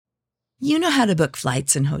You know how to book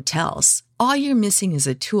flights and hotels. All you're missing is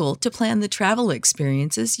a tool to plan the travel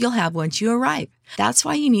experiences you'll have once you arrive. That's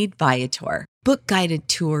why you need Viator. Book guided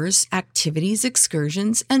tours, activities,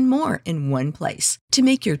 excursions, and more in one place to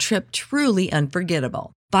make your trip truly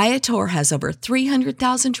unforgettable. Viator has over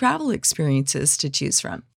 300,000 travel experiences to choose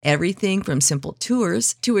from. Everything from simple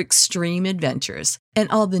tours to extreme adventures and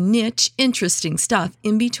all the niche, interesting stuff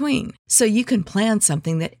in between. So you can plan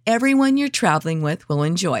something that everyone you're traveling with will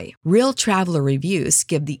enjoy. Real traveler reviews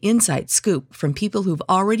give the inside scoop from people who've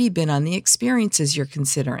already been on the experiences you're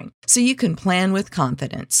considering. So you can plan with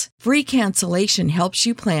confidence. Free cancellation helps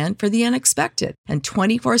you plan for the unexpected. And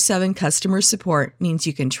 24/7 customer support means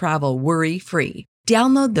you can travel worry-free.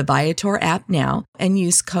 Download the Viator app now and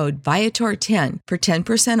use code Viator10 for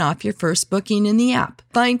 10% off your first booking in the app.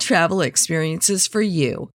 Find travel experiences for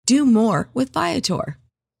you. Do more with Viator.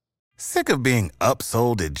 Sick of being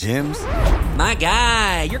upsold at gyms? My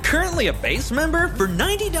guy, you're currently a base member. For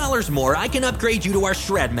 $90 more, I can upgrade you to our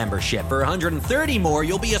Shred membership. For $130 more,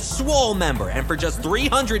 you'll be a Swole member. And for just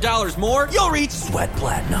 $300 more, you'll reach Sweat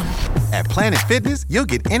Platinum. At Planet Fitness, you'll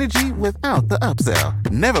get energy without the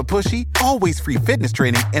upsell. Never pushy, always free fitness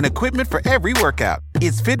training and equipment for every workout.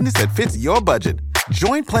 It's fitness that fits your budget.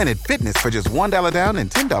 Join Planet Fitness for just $1 down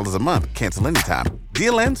and $10 a month. Cancel anytime.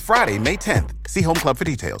 Deal ends Friday, May 10th. See Home Club for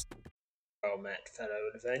details. Well met,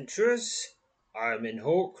 fellow adventurers. I'm in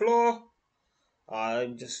Hawklaw.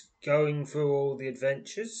 I'm just going through all the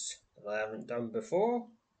adventures that I haven't done before.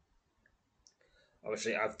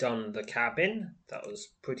 Obviously, I've done the cabin. That was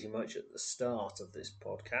pretty much at the start of this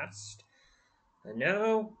podcast. And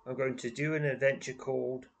now I'm going to do an adventure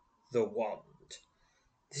called The Wand.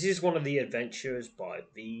 This is one of the adventures by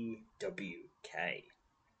VWK.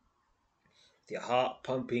 With your heart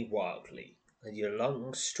pumping wildly and your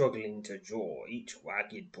lungs struggling to draw each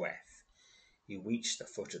ragged breath, you reach the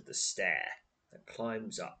foot of the stair that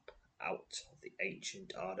climbs up out of the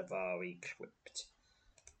ancient Ardavari crypt.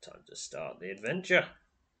 Time to start the adventure.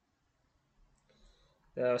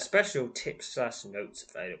 There are special tips/notes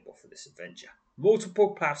available for this adventure.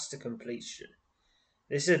 Multiple paths to completion.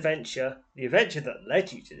 The adventure that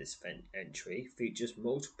led you to this entry features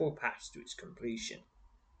multiple paths to its completion.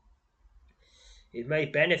 It may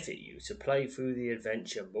benefit you to play through the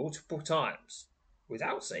adventure multiple times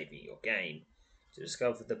without saving your game to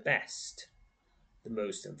discover the best, the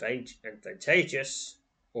most advantageous,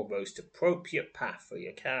 or most appropriate path for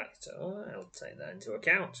your character. I'll take that into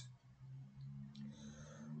account.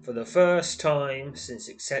 For the first time since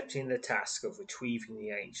accepting the task of retrieving the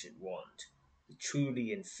ancient wand, you're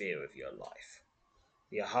truly in fear of your life.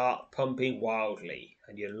 Your heart pumping wildly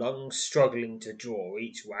and your lungs struggling to draw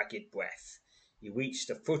each ragged breath, you reach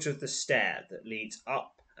the foot of the stair that leads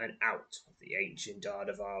up and out of the ancient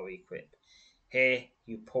Ardavari crypt. Here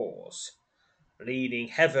you pause, leaning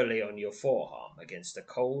heavily on your forearm against a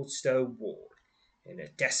cold stone wall in a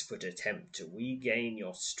desperate attempt to regain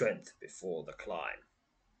your strength before the climb.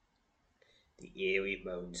 The eerie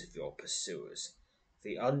moans of your pursuers,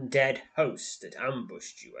 the undead host that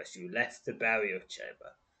ambushed you as you left the barrier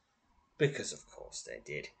chamber, because of course they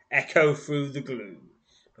did, echo through the gloom.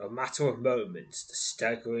 No matter of moments, the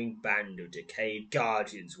staggering band of decayed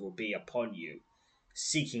guardians will be upon you,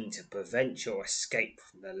 seeking to prevent your escape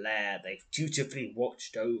from the lair they've dutifully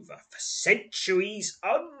watched over for centuries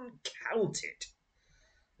uncounted.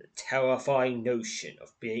 The terrifying notion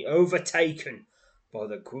of being overtaken by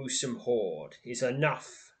the gruesome horde is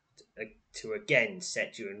enough to again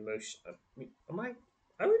set you in motion.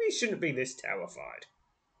 I really shouldn't be this terrified.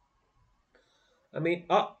 I mean,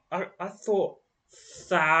 I thought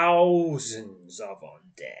thousands of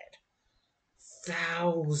undead.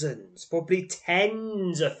 Thousands, probably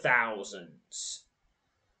tens of thousands.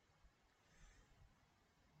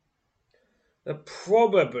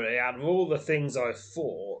 Probably, out of all the things I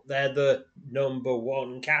thought, they're the number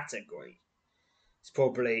one category. It's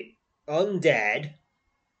probably undead,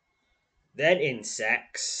 then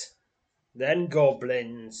insects, then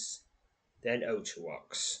goblins, then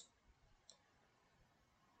Oturoks.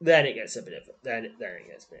 Then it gets a bit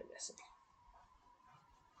messy.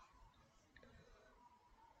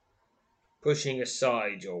 Pushing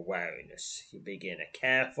aside your wariness, you begin a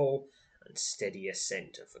careful and steady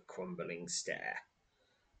ascent of the crumbling stair.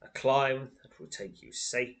 A climb that will take you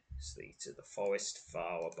safely to the forest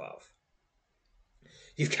far above.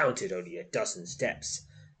 You've counted only a dozen steps,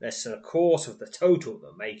 less than a quarter of the total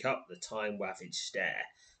that make up the time-ravaged stair,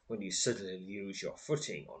 when you suddenly lose your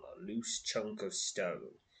footing on a loose chunk of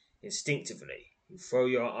stone. Instinctively, you throw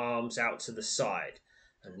your arms out to the side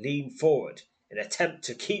and lean forward in an attempt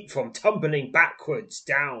to keep from tumbling backwards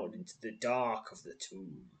down into the dark of the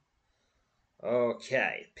tomb.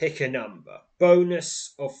 Okay, pick a number.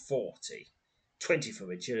 Bonus of 40. 20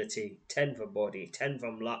 from agility, 10 from body, 10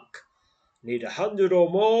 from luck. Need 100 or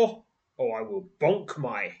more, or I will bonk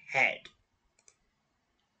my head.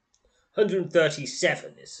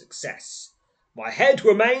 137 is success. My head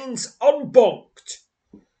remains unbonked.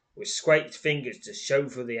 With scraped fingers to show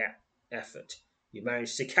for the effort, you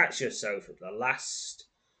manage to catch yourself at the last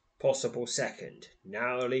possible second,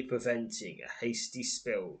 narrowly preventing a nasty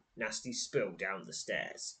spill down the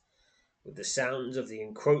stairs. With the sounds of the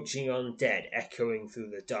encroaching undead echoing through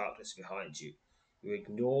the darkness behind you, you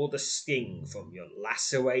ignore the sting from your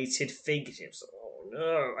lacerated fingertips. Oh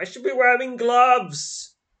no, I should be wearing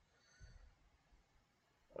gloves!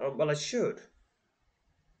 Well, I should.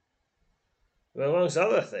 Well, amongst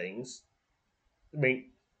other things,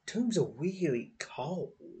 tombs are really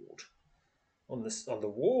cold on the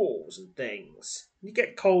walls and things. You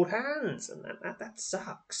get cold hands, and that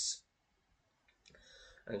sucks.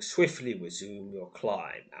 And swiftly resume your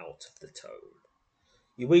climb out of the tomb.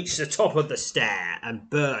 You reach the top of the stair and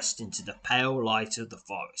burst into the pale light of the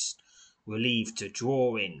forest, relieved to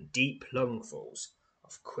draw in deep lungfuls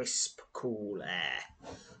of crisp, cool air.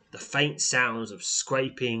 The faint sounds of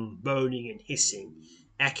scraping, moaning, and hissing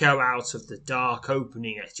echo out of the dark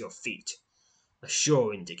opening at your feet, a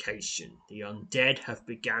sure indication the undead have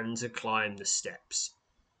begun to climb the steps.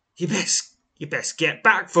 You best get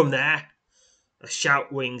back from there! A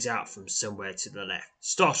shout rings out from somewhere to the left.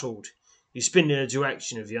 Startled, you spin in the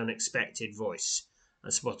direction of the unexpected voice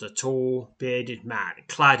and spot a tall, bearded man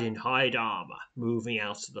clad in hide armor moving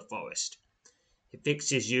out of the forest. He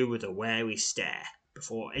fixes you with a wary stare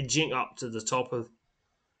before edging up to the top of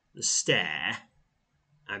the stair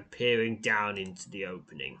and peering down into the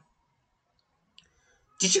opening.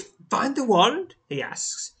 "Did you find the wand?" he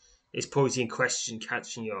asks, his pointing question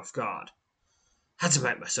catching you off guard. Had to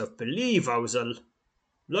make myself believe I was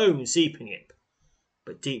alone seeping it,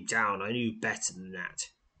 but deep down I knew better than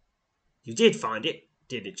that. You did find it,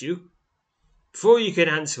 didn't you? Before you can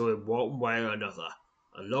answer in one way or another,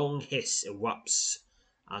 a long hiss erupts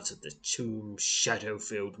out of the tomb's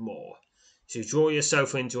shadow-filled maw. So you draw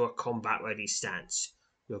yourself into a combat-ready stance,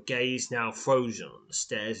 your gaze now frozen on the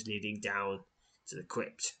stairs leading down to the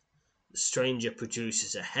crypt. The stranger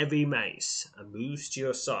produces a heavy mace and moves to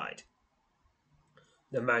your side.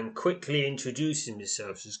 The man quickly introduces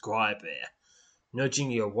himself as Grybear,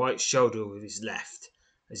 nudging your right shoulder with his left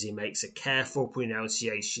as he makes a careful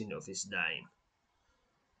pronunciation of his name.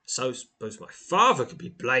 "So suppose my father could be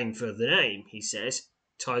blamed for the name," he says,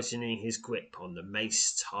 tightening his grip on the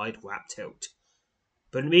mace's hide-wrapped hilt.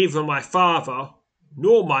 "But neither my father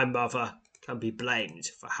nor my mother can be blamed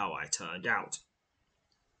for how I turned out.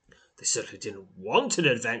 They certainly didn't want an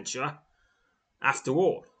adventurer. After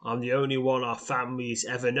all, I'm the only one our family's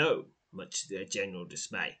ever known, much to their general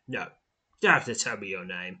dismay. No, you don't have to tell me your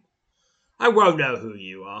name. I won't know who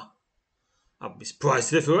you are. I'd be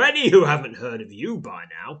surprised if there were any who haven't heard of you by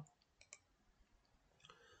now."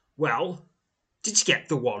 "Well, did you get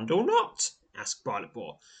the wand or not?" asked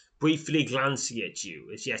Barleypaw, briefly glancing at you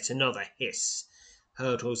as yet another hiss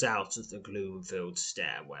hurtles out of the gloom-filled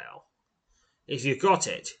stairwell. "If you got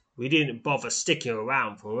it, we didn't bother sticking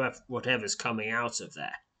around for whatever's coming out of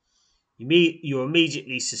there." You're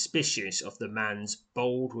immediately suspicious of the man's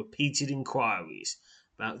bold, repeated inquiries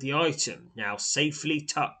about the item now safely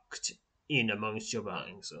tucked in amongst your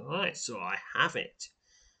belongings. Alright, so I have it.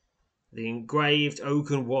 The engraved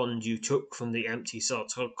oaken wand you took from the empty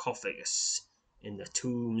sarcophagus in the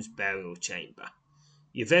tomb's burial chamber.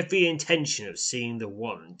 You've every intention of seeing the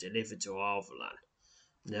wand delivered to Arvelan,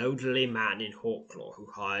 the elderly man in Hawklaw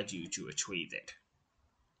who hired you to retrieve it.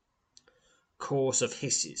 Chorus of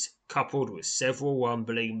hisses, coupled with several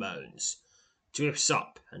rumbling moans, drifts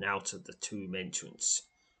up and out of the tomb entrance.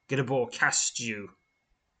 Gilliboar casts you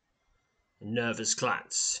a nervous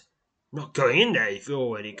glance. "Not going in there if you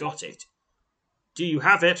already got it. Do you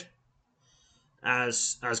have it?"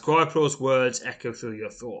 As Gryplaw's words echo through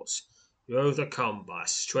your thoughts, you're overcome by a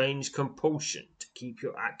strange compulsion to keep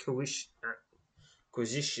your acquisition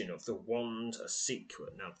of the wand a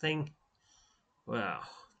secret. Nothing? Well,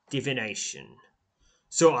 divination.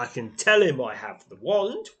 So I can tell him I have the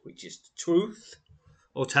wand, which is the truth,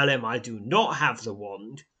 or tell him I do not have the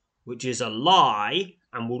wand, which is a lie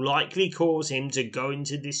and will likely cause him to go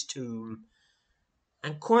into this tomb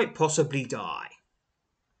and quite possibly die.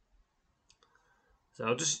 So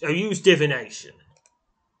I'll use divination.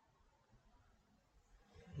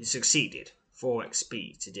 You succeeded. 4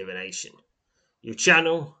 XP to divination. You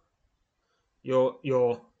channel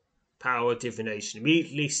your power of divination.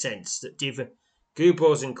 Immediately sense that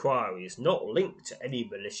Gilliboar's inquiry is not linked to any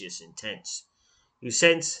malicious intents. You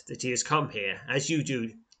sense that he has come here, as you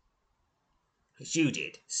did,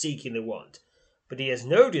 seeking the wand, but he has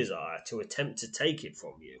no desire to attempt to take it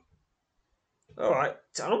from you. All right,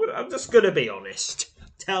 I'm just going to be honest.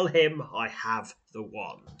 Tell him I have the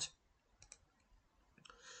wand.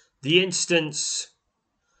 The instant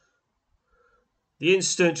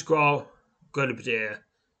Guinevere,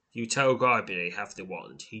 you tell Guybir you have the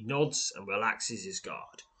wand, he nods and relaxes his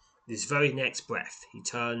guard. With his very next breath, he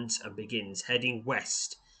turns and begins heading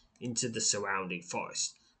west into the surrounding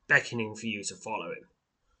forest, beckoning for you to follow him.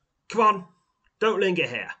 Come on, don't linger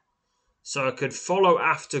here. So I could follow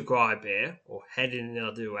after Guybir or head in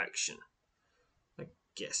another direction. I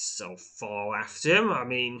guess I'll follow after him. I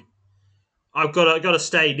mean, I've got to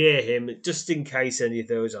stay near him just in case any of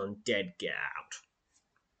those undead get out.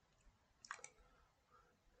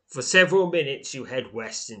 For several minutes you head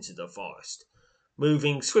west into the forest,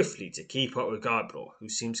 moving swiftly to keep up with Guybir, who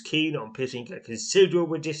seems keen on putting a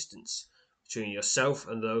considerable distance between yourself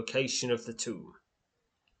and the location of the tomb.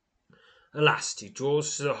 At last he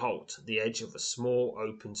draws to a halt at the edge of a small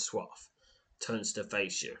open swath, turns to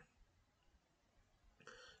face you.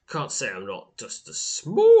 Can't say I'm not just the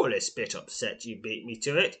smallest bit upset you beat me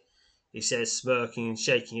to it, he says, smirking and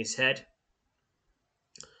shaking his head.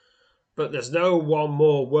 But there's no one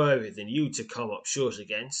more worthy than you to come up short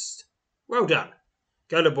against. Well done.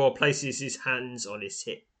 Guybir places his hands on his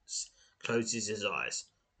hips, closes his eyes.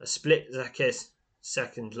 A split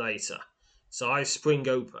second later, his eyes spring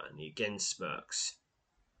open and he again smirks.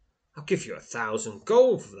 I'll give you 1,000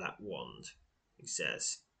 gold for that wand, he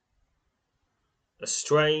says. A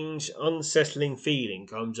strange, unsettling feeling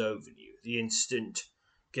comes over you the instant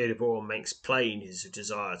Guybir makes plain his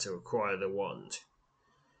desire to acquire the wand.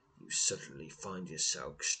 You suddenly find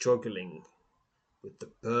yourself struggling with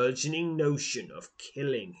the burgeoning notion of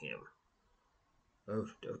killing him. Oh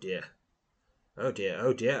dear. Oh dear,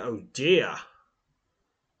 oh dear, oh dear.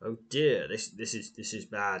 Oh dear, this is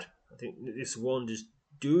bad. I think this wand is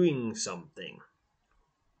doing something.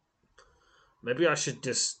 Maybe I should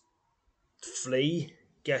just flee,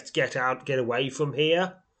 get out, get away from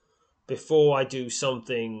here before I do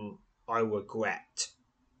something I regret.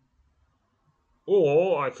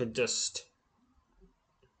 Or I could just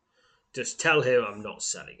tell him I'm not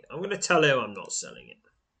selling it. I'm going to tell him I'm not selling it.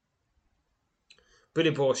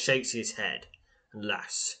 Guybir shakes his head and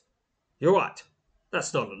laughs. You're right.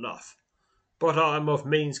 That's not enough. But I'm of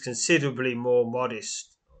means considerably more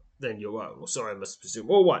modest than your own. Well, sorry, I must presume.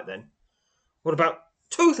 All right, then. What about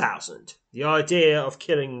 2,000? The idea of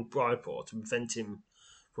killing Guybir to prevent him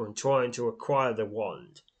from trying to acquire the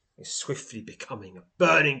wand is swiftly becoming a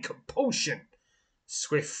burning compulsion.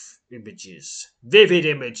 Vivid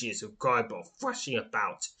images of Guybir thrashing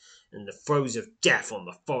about in the throes of death on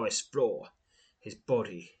the forest floor, his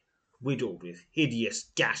body riddled with hideous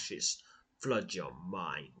gashes, flood your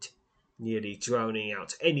mind, nearly drowning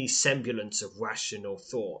out any semblance of rational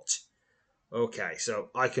thought. Okay,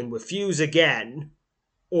 so I can refuse again,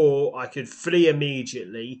 or I could flee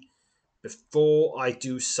immediately before I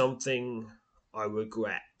do something I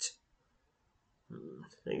regret.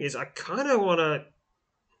 Thing is, I kind of want to.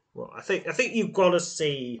 Well, I think you've got to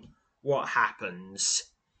see what happens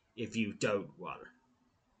if you don't run.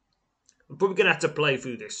 I'm probably going to have to play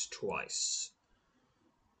through this twice.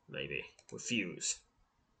 Maybe. Refuse.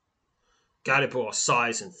 Guybir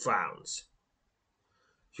sighs and frowns.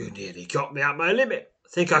 You nearly got me at my limit. I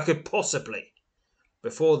think I could possibly.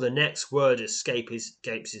 Before the next word escapes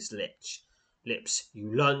his lips,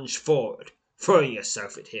 you lunge forward, throwing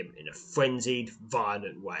yourself at him in a frenzied,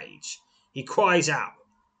 violent rage. He cries out,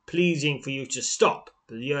 pleading for you to stop,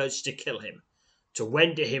 but the urge to kill him, to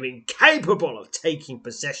render him incapable of taking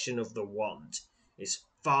possession of the wand, is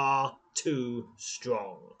far too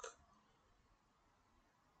strong.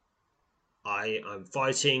 I am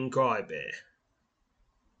fighting Guybir,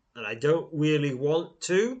 and I don't really want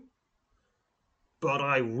to, but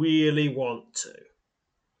I really want to.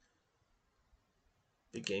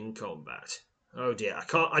 Begin combat. Oh dear,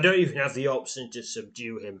 I don't even have the option to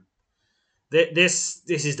subdue him. This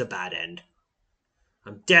is the bad end.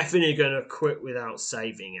 I'm definitely going to quit without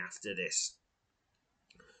saving after this.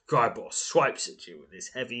 Guybir swipes at you with his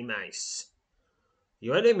heavy mace.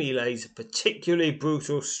 Your enemy lays a particularly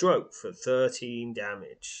brutal stroke for 13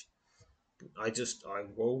 damage. I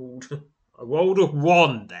rolled a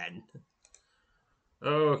 1 then.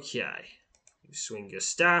 Okay. You swing your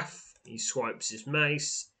staff. He swipes his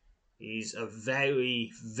mace. He's a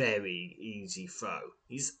very, very easy foe.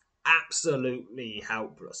 He's absolutely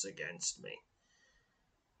helpless against me.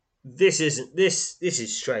 This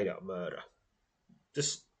is straight up murder.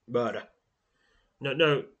 Just murder.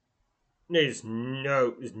 No There's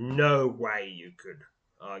no way you could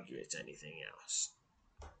argue it's anything else.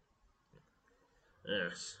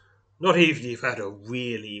 Yes. Not even if you've had a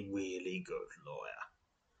really, really good lawyer.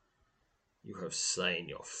 You have slain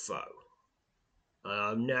your foe.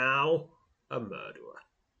 I am now a murderer.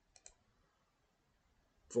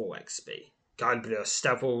 4 XP. Guybrush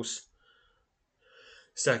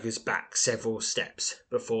staggers back several steps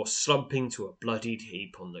before slumping to a bloodied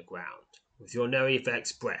heap on the ground. With your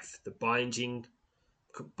Nerifex breath, the binding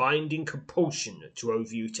compulsion that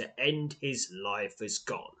drove you to end his life is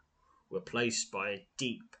gone, replaced by a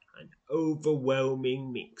deep and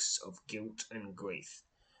overwhelming mix of guilt and grief.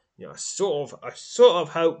 You know, I sort of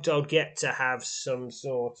hoped I'd get to have some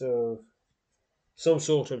sort of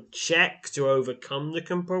check to overcome the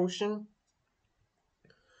compulsion.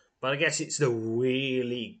 But I guess it's the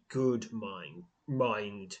really good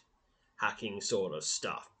mind hacking sort of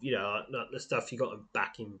stuff. You know, like the stuff you got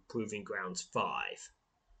back in Proving Grounds 5.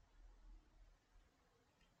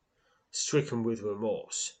 Stricken with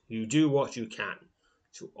remorse, you do what you can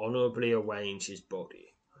to honourably arrange his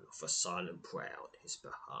body and offer silent prayer on his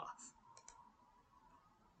behalf.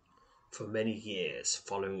 For many years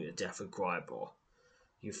following the death of Grybor,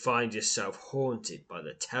 you find yourself haunted by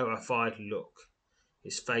the terrified look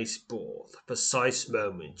his face bore the precise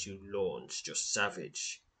moment you launched your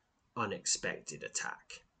savage, unexpected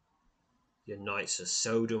attack. Your nights are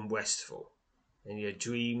seldom restful, and your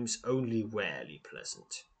dreams only rarely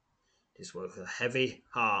pleasant. It is with a heavy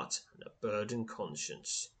heart and a burdened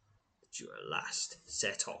conscience that you at last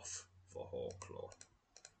set off for Hawklaw.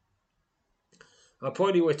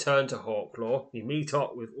 Upon your return to Hawklaw, you meet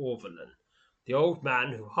up with Orvalan, the old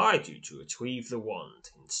man who hired you to retrieve the wand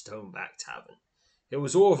in Stoneback Tavern. It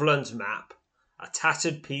was Orvalan's map, a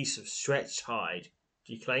tattered piece of stretched hide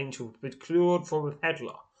he claimed to have been procured from a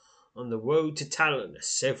peddler on the road to Talonus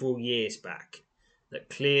several years back, that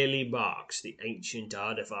clearly marks the ancient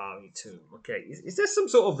Ardavari tomb. Okay, is there some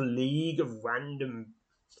sort of league of random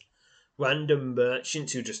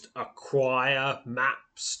merchants who just acquire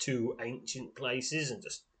maps to ancient places and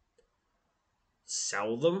just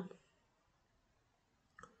sell them?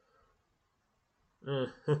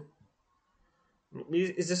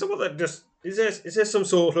 Is there someone that just is there some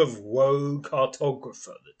sort of rogue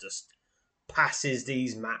cartographer that just passes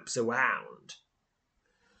these maps around?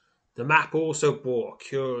 The map also bore a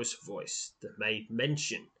curious voice that made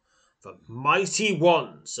mention of a mighty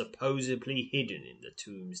wand supposedly hidden in the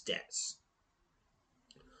tomb's depths.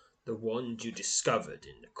 The wand you discovered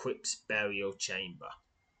in the crypt's burial chamber.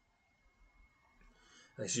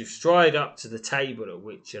 As you stride up to the table at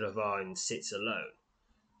which Elavine sits alone,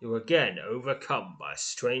 you are again overcome by a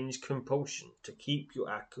strange compulsion to keep your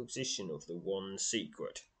acquisition of the wand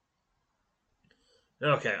secret.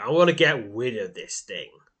 Okay, I want to get rid of this thing.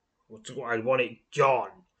 I want it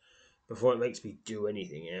gone before it makes me do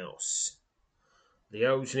anything else. The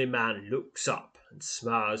elderly man looks up and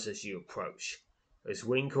smiles as you approach, his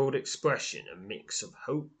wrinkled expression a mix of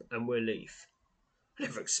hope and relief. I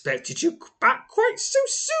never expected you back quite so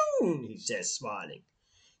soon, he says, smiling.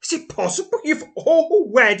 Is it possible you've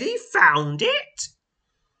already found it?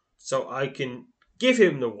 So I can give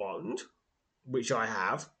him the wand, which I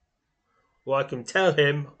have, or I can tell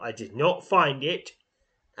him I did not find it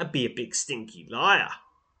and be a big stinky liar,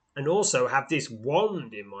 and also have this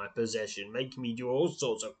wand in my possession making me do all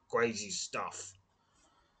sorts of crazy stuff.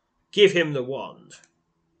 Give him the wand.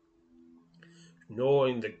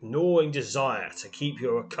 Gnawing the gnawing desire to keep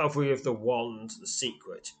your recovery of the wand the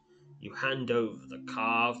secret, you hand over the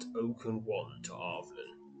carved oaken wand to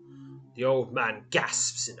Arvalan. The old man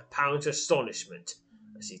gasps in apparent astonishment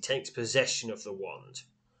as he takes possession of the wand.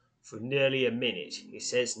 For nearly a minute he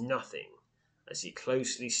says nothing as he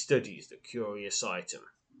closely studies the curious item.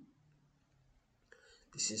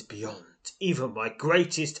 This is beyond even my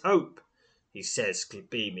greatest hope, he says,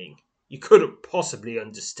 beaming. You couldn't possibly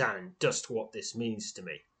understand just what this means to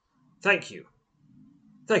me. Thank you.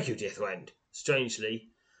 Thank you, dear friend. Strangely,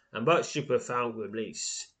 and much to profound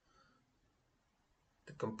release,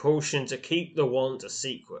 the compulsion to keep the wand a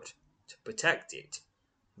secret, to protect it,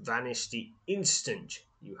 vanished the instant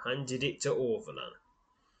you handed it to Orvalan.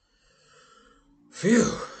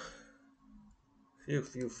 Phew.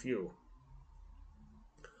 Phew.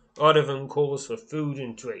 Ardavan calls for food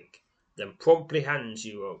and drink, then promptly hands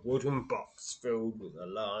you a wooden box filled with a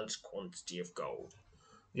large quantity of gold.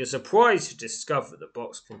 You're surprised to discover the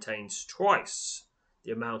box contains twice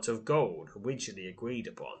the amount of gold originally agreed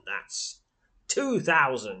upon. That's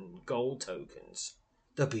 2,000 gold tokens.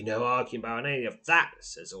 There'll be no argument about any of that,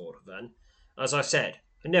 says Ardavan. As I said,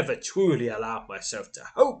 I never truly allowed myself to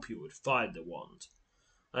hope you would find the wand.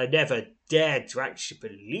 I never dared to actually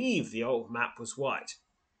believe the old map was right.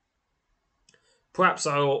 Perhaps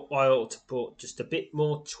I ought to put just a bit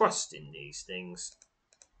more trust in these things.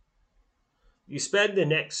 You spend the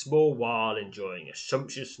next small while enjoying a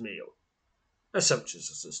sumptuous meal, as sumptuous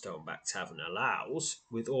as the Stoneback Tavern allows,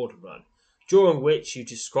 with Alderman, during which you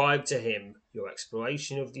describe to him your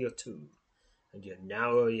exploration of the tomb and your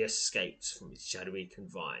narrow escapes from its shadowy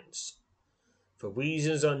confines. For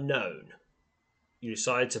reasons unknown, you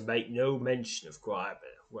decide to make no mention of Gryber.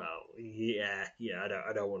 Well,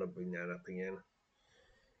 I don't want to bring that up again.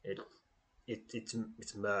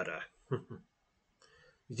 It's murder.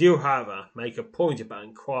 You do, however, make a point about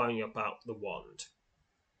inquiring about the wand,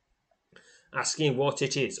 asking what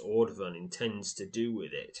it is Alderman intends to do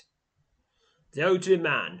with it. The elderly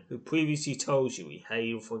man who previously told you he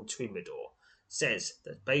hailed from Trimmador says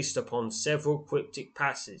that based upon several cryptic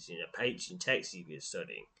passages in a patron text he's been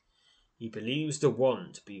studying, he believes the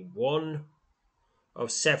wand to be one of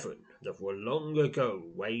 7 that were long ago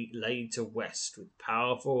laid to rest with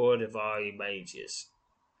powerful divine mages.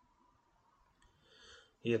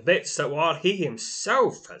 He admits that while he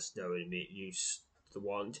himself has no immediate use of the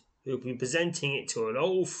wand, he will be presenting it to an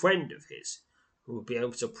old friend of his who will be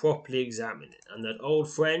able to properly examine it, and that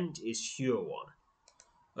old friend is Huron.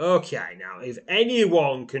 Okay, now, if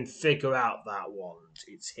anyone can figure out that wand,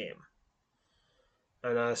 it's him.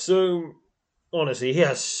 And I assume, honestly, he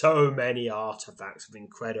has so many artifacts of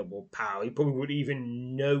incredible power, he probably wouldn't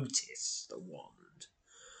even notice the wand,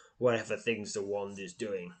 whatever things the wand is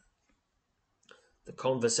doing. The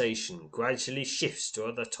conversation gradually shifts to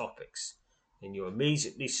other topics, and you're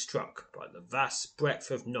immediately struck by the vast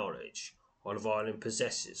breadth of knowledge Olive Island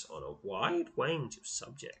possesses on a wide range of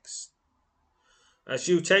subjects. As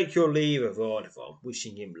you take your leave of Oliver,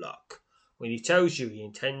 wishing him luck, when he tells you he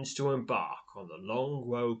intends to embark on the long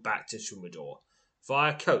road back to Trimmador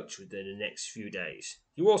via coach within the next few days,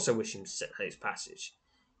 you also wish him safe passage.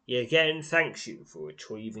 He again thanks you for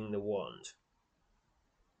retrieving the wand.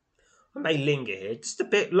 I may linger here just a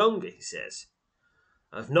bit longer, he says.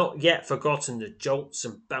 I've not yet forgotten the jolts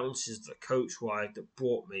and bounces of the coach ride that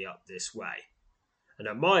brought me up this way. And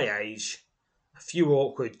at my age, a few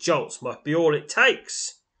awkward jolts might be all it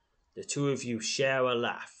takes. The two of you share a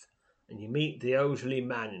laugh, and you meet the elderly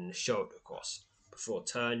man in the shoulder cross before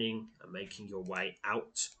turning and making your way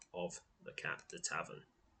out of the tavern.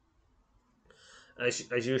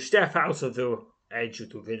 As you step out of the edge of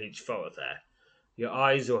the village thoroughfare, your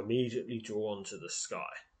eyes are immediately drawn to the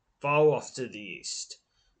sky, far off to the east,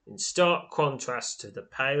 in stark contrast to the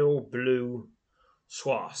pale blue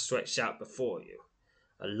swath stretched out before you.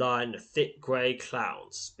 A line of thick grey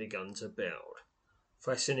clouds has begun to build,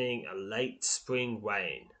 threatening a late spring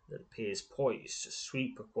rain that appears poised to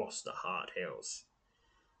sweep across the hard hills.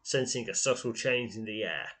 Sensing a subtle change in the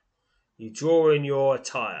air, you draw in your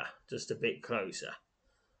attire just a bit closer,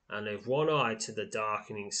 and with one eye to the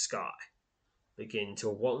darkening sky, begin to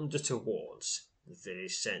wander towards the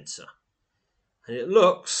village centre. And it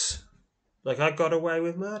looks like I got away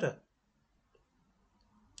with murder.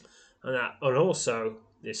 And also,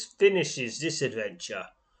 this finishes this adventure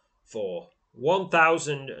for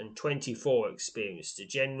 1,024 experience to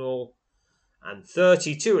general and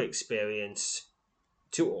 32 experience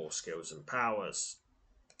to all skills and powers.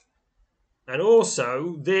 And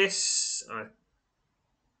also, this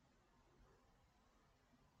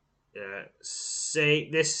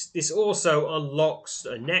this also unlocks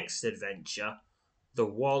the next adventure, the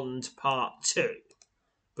Wand Part 2.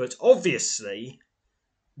 But obviously,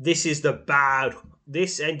 this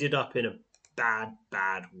ended up in a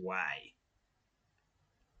bad way.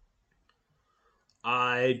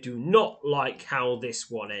 I do not like how this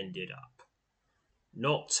one ended up.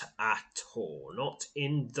 Not at all. Not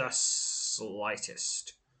in the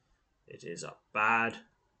slightest. It is a bad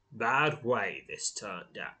way this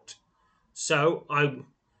turned out. So,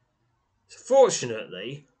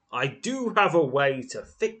 fortunately, I do have a way to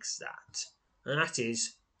fix that. And that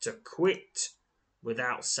is to quit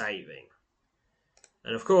without saving.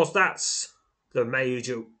 And of course, that's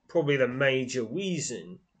probably the major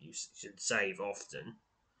reason you should save often.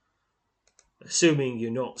 Assuming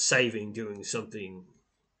you're not saving doing something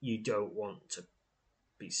you don't want to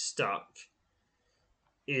be stuck,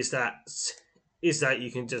 is that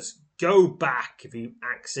you can just go back if you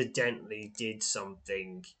accidentally did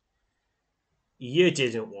something you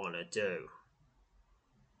didn't want to do.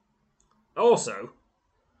 Also,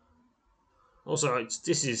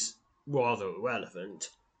 this is rather irrelevant,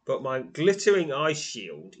 but my glittering ice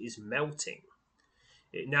shield is melting.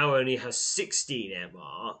 It now only has 16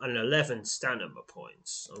 MR and 11 stamina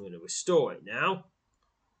points. I'm going to restore it now.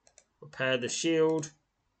 Repair the shield.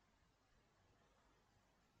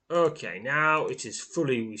 Okay, now it is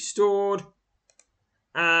fully restored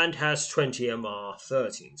and has 20 MR,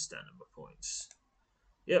 13 stamina points.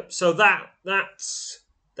 Yep, so that's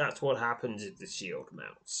what happens if the shield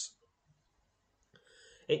melts.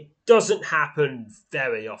 It doesn't happen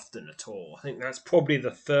very often at all. I think that's probably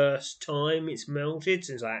the first time it's melted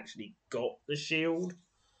since I actually got the shield.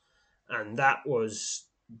 And that was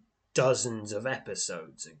dozens of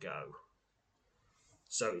episodes ago.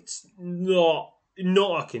 So it's not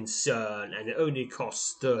a concern, and it only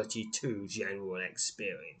costs 32 general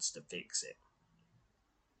experience to fix it.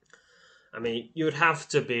 I mean, you would have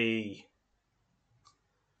to be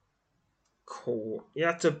cool. You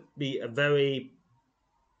have to be a very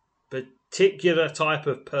particular type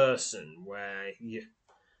of person where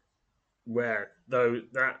the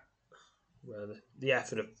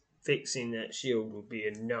effort of fixing that shield would be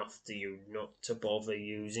enough to you not to bother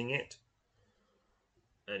using it.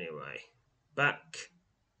 Anyway, back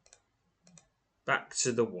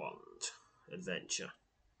to the wand adventure.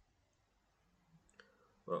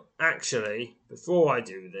 Well, actually, before I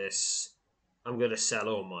do this, I'm going to sell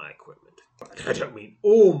all my equipment. I don't mean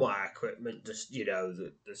all my equipment, just,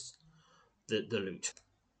 the loot.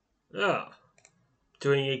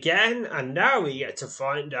 Doing again, and now we get to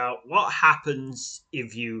find out what happens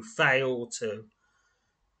if you fail to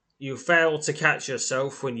catch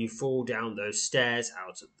yourself when you fall down those stairs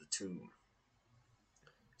out of the tomb.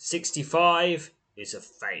 65 is a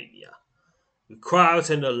failure. You cry out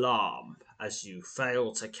an alarm as you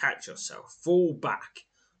fail to catch yourself, fall back,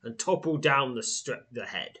 and topple down the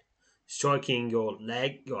head, striking your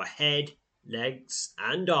head, legs,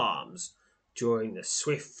 and arms during the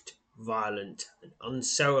swift, violent, and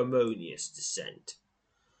unceremonious descent.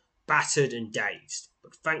 Battered and dazed,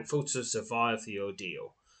 but thankful to survive the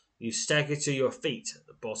ordeal, you stagger to your feet at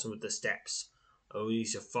the bottom of the steps, only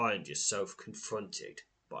to find yourself confronted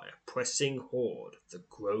by a pressing horde of the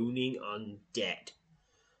groaning undead,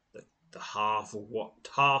 the half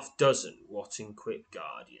dozen rotting crypt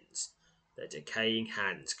guardians, their decaying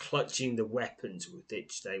hands clutching the weapons with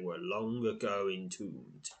which they were long ago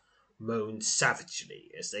entombed, moan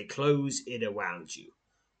savagely as they close in around you,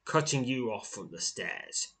 cutting you off from the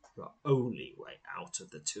stairs, your only way out of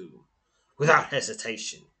the tomb. Without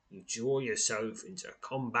hesitation, you draw yourself into a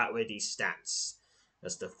combat-ready stance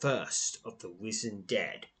as the first of the risen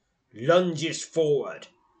dead lunges forward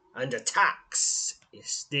and attacks.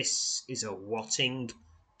 This is a rotting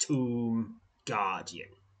tomb guardian.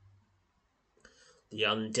 The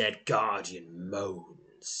undead guardian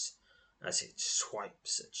moans as it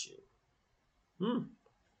swipes at you.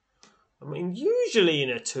 I mean, usually in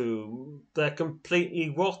a tomb, they're completely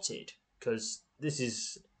rotted, because this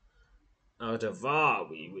is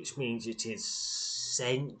Aldavari, which means it is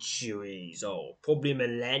centuries old, probably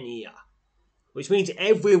millennia, which means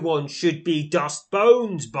everyone should be dust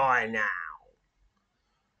bones by now.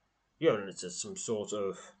 There's some sort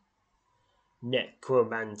of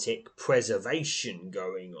necromantic preservation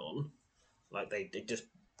going on. Like they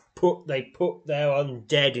put their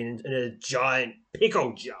undead in a giant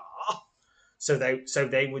pickle jar, so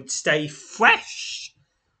they would stay fresh.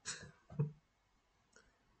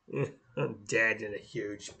 Undead in a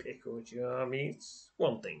huge pickle jar. I mean, it's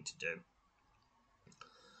one thing to do.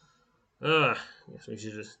 I guess we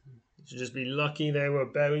should just be lucky they were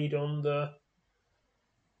buried on the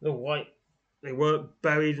white. They weren't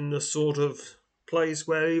buried in the sort of place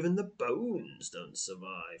where even the bones don't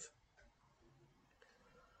survive.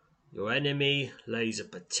 Your enemy lays a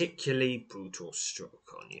particularly brutal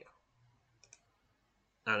stroke on you.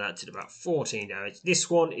 And that did about 14 damage.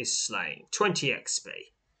 This one is slain. 20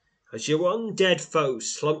 XP. As your undead foe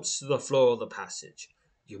slumps to the floor of the passage,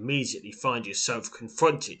 you immediately find yourself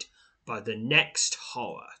confronted by the next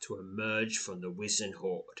horror to emerge from the risen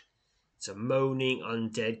horde. It's a moaning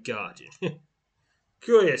undead guardian.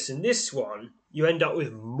 Curious, in this one, you end up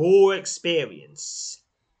with more experience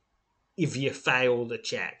if you fail the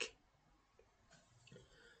check.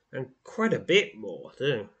 And quite a bit more,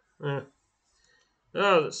 too.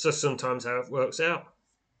 That's just sometimes how it works out.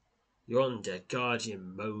 Your undead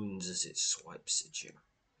guardian moans as it swipes at you,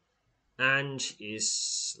 and is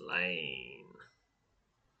slain.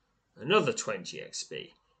 Another 20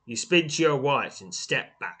 XP. You spin to your right and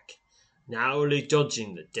step back, narrowly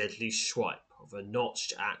dodging the deadly swipe of a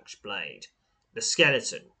notched axe blade. The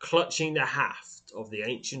skeleton, clutching the haft of the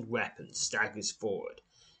ancient weapon, staggers forward,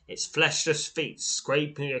 its fleshless feet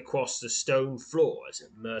scraping across the stone floor as it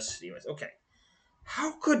mercilessly runs. Okay,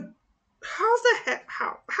 how's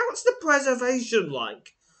the preservation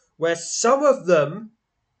like, where some of them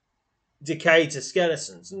decay to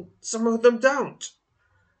skeletons and some of them don't?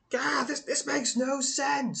 This makes no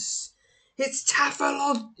sense. It's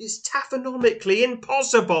taphonomically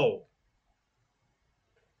impossible.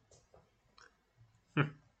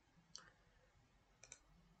 The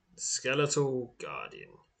skeletal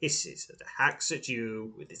guardian hisses and hacks at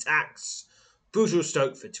you with its axe. Brutal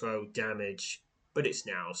stroke for 12 damage, but it's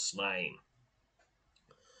now slain.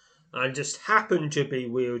 I just happen to be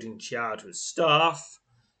wielding Chiadra's staff,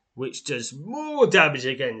 which does more damage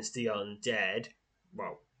against the undead.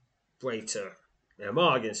 Well, greater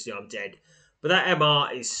MR against the undead, but that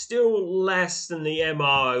MR is still less than the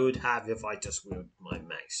MR I would have if I just wielded my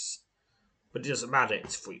mace. But it doesn't matter,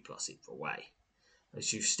 it's 3+ either way.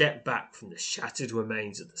 As you step back from the shattered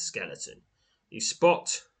remains of the skeleton, you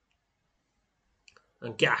spot a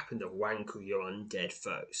gap in the rank of your undead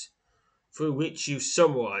foes, through which you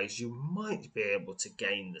surmise you might be able to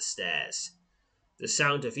gain the stairs. The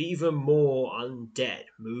sound of even more undead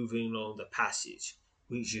moving along the passage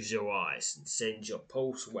reaches your eyes and sends your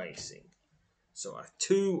pulse racing. So I have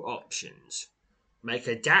two options. Make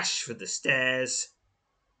a dash for the stairs,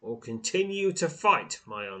 or continue to fight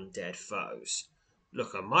my undead foes.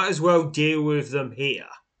 Look, I might as well deal with them here.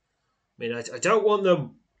 I mean, I don't want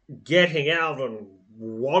them getting out and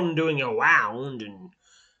wandering around and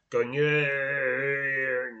going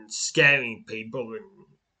and scaring people and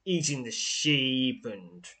eating the sheep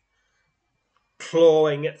and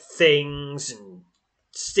clawing at things and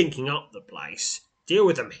stinking up the place. Deal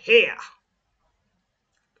with them here.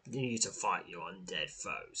 Continue to fight your undead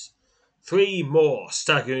foes. 3 more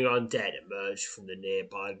staggering undead emerge from the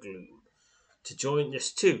nearby gloom to join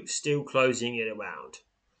this 2 still closing in around.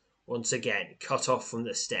 Once again, cut off from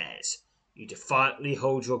the stairs, you defiantly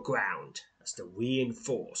hold your ground as the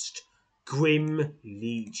reinforced Grim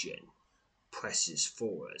Legion presses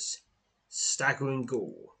forward. Staggering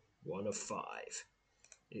Ghoul, 1 of 5.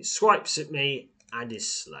 It swipes at me and is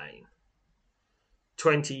slain.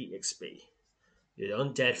 20 XP. Your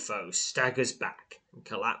undead foe staggers back and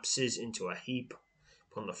collapses into a heap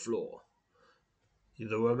upon the floor.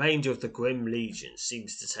 The remainder of the Grim Legion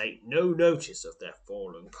seems to take no notice of their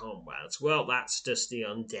fallen comrades. Well, that's just the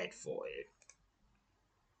undead for you.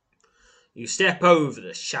 You step over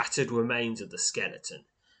the shattered remains of the skeleton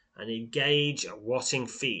and engage a rotting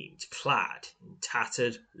fiend clad in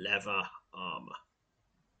tattered leather armor.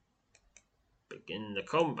 Begin the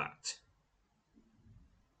combat.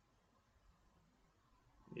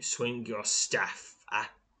 You swing your staff at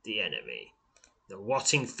the enemy. The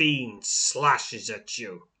rotting fiend slashes at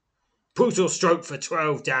you. Brutal stroke for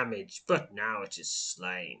 12 damage, but now it is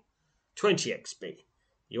slain. 20 XP.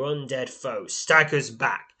 Your undead foe staggers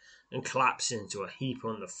back and collapses into a heap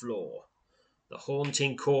on the floor. A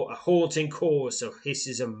haunting chorus of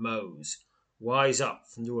hisses and moans rise up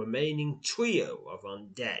from the remaining trio of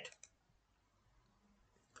undead.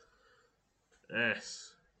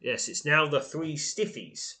 Yes, it's now the 3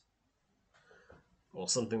 stiffies. Or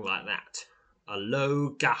something like that. A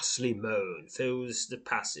low, ghastly moan fills the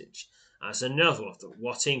passage as another of the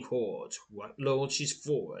rotting horde launches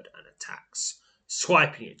forward and attacks,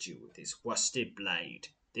 swiping at you with his rusted blade.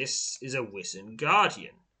 This is a Wizened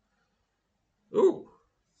Guardian. Ooh,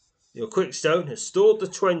 your Quickstone has stored the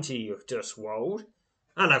 20 you've just rolled,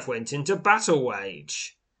 and I've went into battle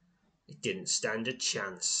rage. It didn't stand a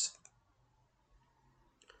chance.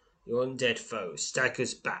 Your undead foe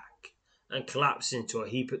staggers back and collapses into a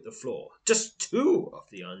heap at the floor. Just 2 of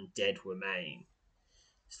the undead remain.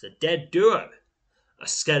 It's the dead duo, a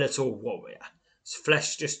skeletal warrior, his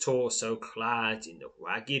fleshless torso clad in the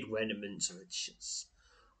ragged remnants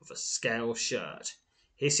of a scale shirt,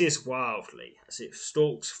 hisses wildly as it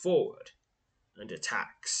stalks forward and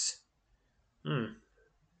attacks. I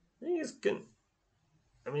think it's good.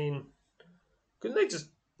 Couldn't they just...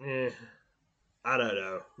 I don't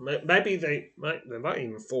know. Maybe they might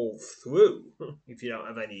even fall through if you don't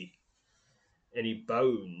have any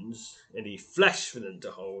bones, any flesh for them to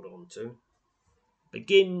hold on to.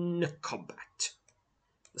 Begin combat.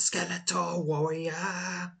 The skeletal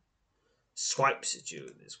warrior swipes at you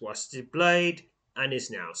with his rusted blade and is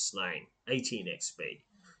now slain. 18 XP.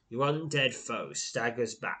 Your undead foe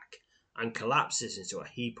staggers back and collapses into a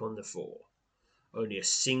heap on the floor. Only a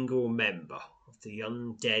single member of the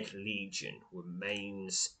undead legion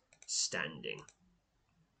remains standing.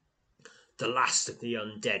 The last of the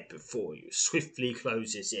undead before you swiftly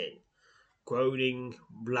closes in, groaning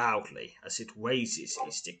loudly as it raises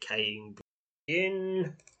its decaying blade.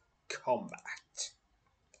 In combat.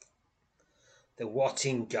 The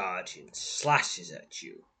Rotting Guardian slashes at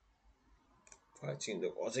you. Fighting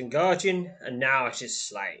the Rotting Guardian, and now it is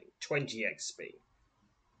slain. 20 XP.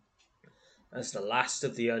 As the last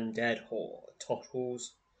of the undead horde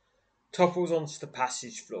tottles topples onto the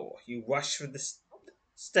passage floor. You rush for the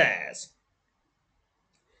stairs,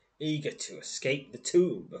 eager to escape the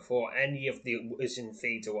tomb before any of the Wizened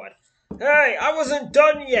feet arrive. Hey, I wasn't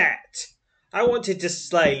done yet! I wanted to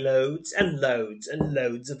slay loads and loads and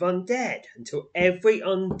loads of undead until every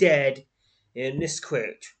undead in this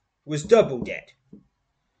crypt was double dead.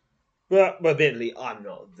 But admittedly, I'm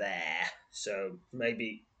not there, so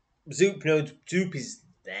maybe Zoop is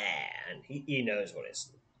there, and he knows what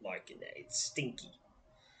it's like in there. It's stinky.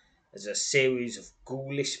 As a series of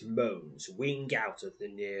ghoulish moans wing out of the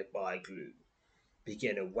nearby gloom,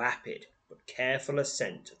 begin a rapid but careful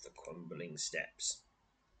ascent of the crumbling steps.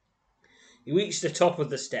 You reach the top of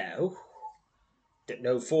the stair.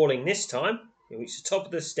 No falling this time. You reach the top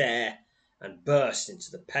of the stair and burst into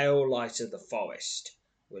the pale light of the forest,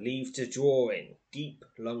 relieved to draw in deep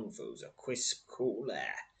lungfuls of crisp, cool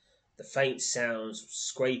air. The faint sounds of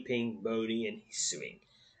scraping, moaning, and hissing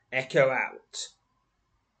echo out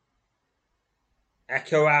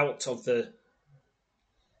of the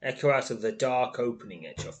dark opening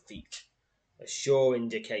at your feet, a sure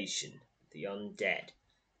indication that the undead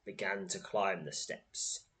began to climb the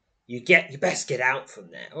steps. You best get out from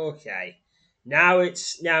there. Okay. Now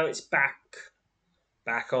it's back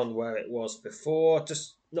on where it was before.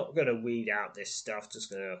 Just not gonna weed out this stuff, just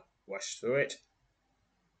gonna rush through it.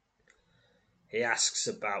 He asks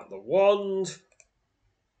about the wand.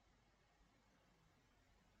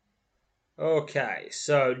 Okay,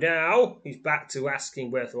 so now he's back to asking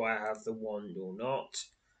whether I have the wand or not.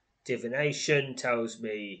 Divination tells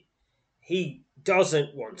me he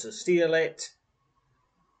doesn't want to steal it.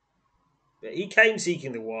 But he came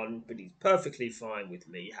seeking the wand, but he's perfectly fine with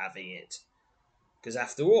me having it. Because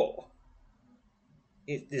after all,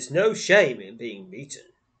 there's no shame in being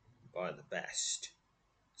beaten by the best.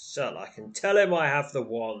 So I can tell him I have the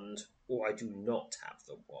wand, or I do not have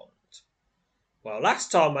the wand. Well,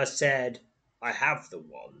 last time I said I have the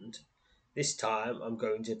wand. This time I'm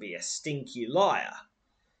going to be a stinky liar.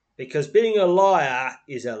 Because being a liar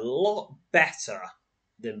is a lot better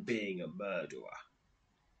than being a murderer.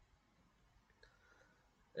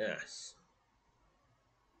 Yes.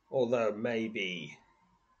 Although maybe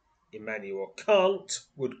Immanuel Kant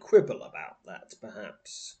would quibble about that,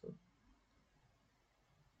 perhaps.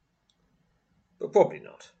 But probably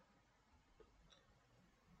not.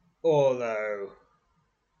 Although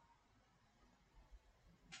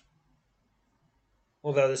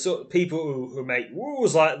the sort of people who make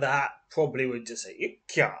rules like that probably would just say, you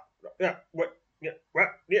can't. No, you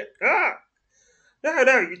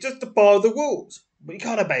just obey the rules. But you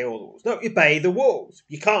can't obey all the rules. No, you obey the rules.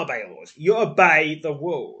 You can't obey all the rules. You obey the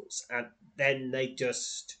rules. And then they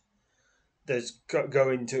just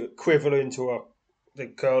quiver into the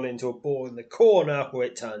girl into a ball in the corner, where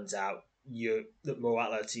it turns out that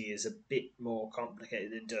morality is a bit more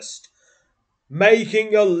complicated than just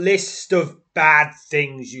making a list of bad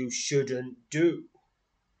things you shouldn't do.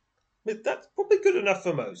 But that's probably good enough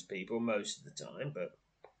for most people most of the time, but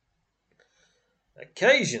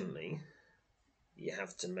occasionally you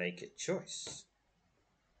have to make a choice.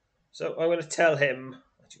 So I'm going to tell him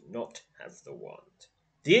I do not have the wand.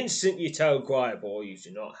 The instant you tell Grybor you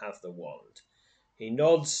do not have the wand, he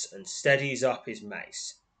nods and steadies up his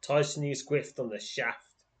mace, tightening his grip on the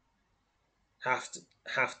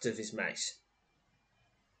haft of his mace.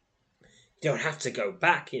 You don't have to go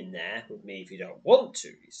back in there with me if you don't want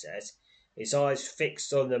to, he says, his eyes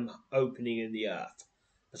fixed on the opening in the earth.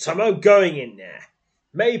 But I'm not going in there.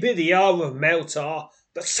 Maybe the Arm of Meltar,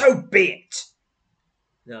 but so be it.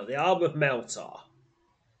 Now, the Arm of Meltar,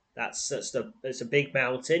 that's a big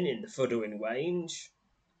mountain in the Fudwin Range.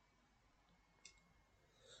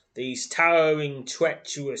 These towering,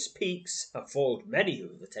 treacherous peaks have foiled many who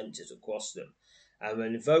have attempted to cross them, and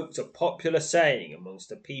invoked a popular saying amongst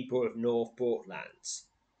the people of North Broadlands,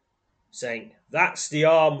 saying, that's the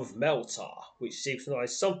Arm of Meltar, which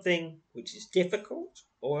signifies something which is difficult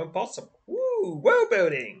or impossible. Woo! World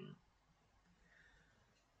building!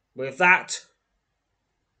 With that,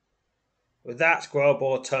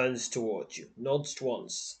 Grybor turns towards you, nods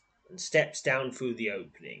once, and steps down through the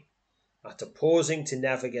opening. After pausing to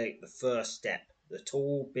navigate the first step, the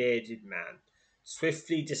tall, bearded man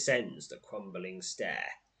swiftly descends the crumbling stair,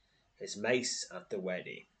 his mace at the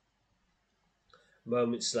ready.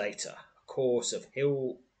 Moments later, a chorus of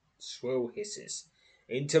shrill hisses,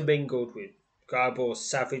 intermingled with Grybor's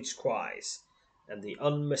savage cries, and the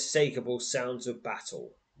unmistakable sounds of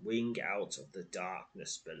battle ring out of the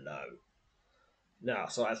darkness below. Now,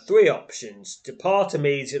 so I have three options: depart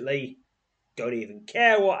immediately, don't even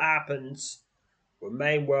care what happens,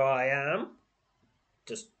 remain where I am,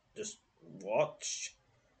 just watch,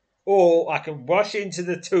 or I can rush into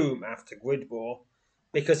the tomb after Gwydion,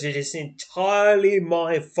 because it is entirely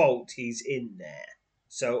my fault he's in there.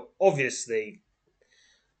 So, obviously,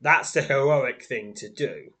 that's the heroic thing to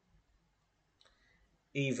do.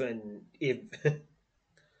 Even if...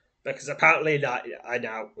 because apparently I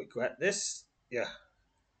now regret this. Yeah.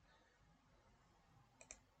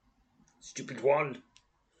 Stupid one.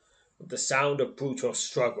 With the sound of brutal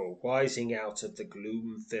struggle rising out of the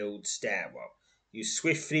gloom-filled stairwell, you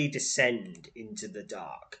swiftly descend into the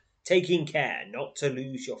dark, taking care not to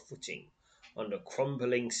lose your footing on the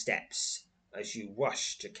crumbling steps as you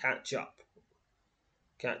rush to catch up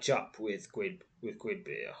with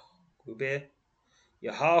Gwydbeer. Gwydbeer?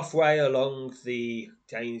 You're halfway along the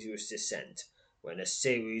dangerous descent when a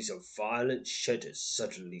series of violent shudders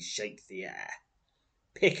suddenly shake the air.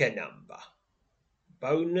 Pick a number.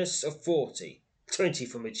 Bonus of 40, 20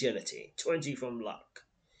 from agility, 20 from luck,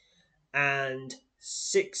 and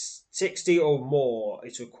 60 or more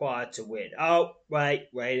is required to win. Oh, wait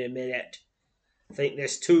a minute. I think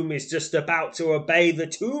this tomb is just about to obey the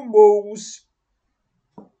tomb rules.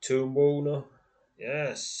 Tomb rule, no?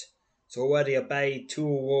 Yes. It's already obeyed tomb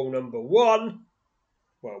rule number 1.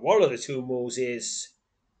 Well, one of the tomb rules is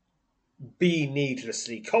be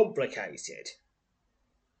needlessly complicated.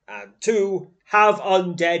 And 2, have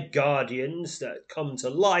undead guardians that come to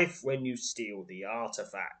life when you steal the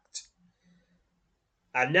artifact.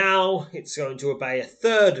 And now it's going to obey a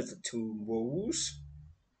third of the tomb rules,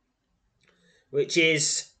 which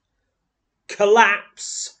is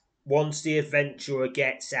collapse once the adventurer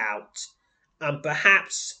gets out, and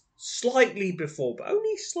perhaps slightly before, but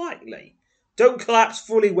only slightly. Don't collapse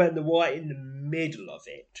fully when they're right in the middle of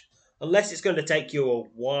it. Unless it's going to take you a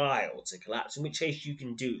while to collapse, in which case you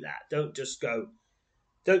can do that. Don't just go,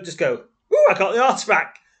 ooh, I got the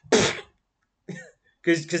artifact!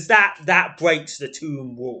 Because that breaks the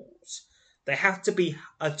tomb rules. A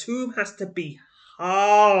tomb has to be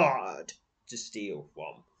hard to steal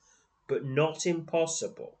from, but not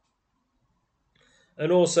impossible.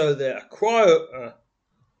 And also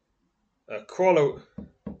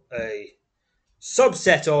a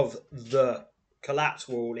subset of the collapse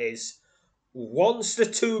rule is once the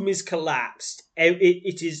tomb is collapsed,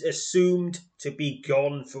 it is assumed to be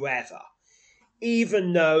gone forever.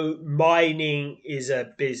 Even though mining is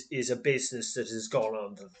a business that has gone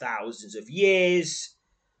on for thousands of years,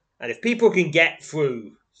 and if people can get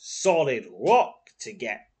through solid rock to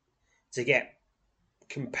get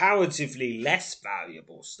comparatively less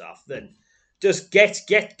valuable stuff, then just get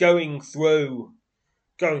going through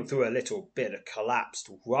a little bit of collapsed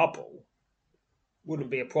rubble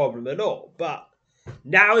wouldn't be a problem at all. But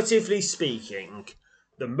narratively speaking,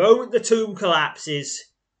 the moment the tomb collapses,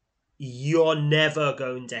 you're never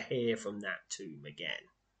going to hear from that tomb again.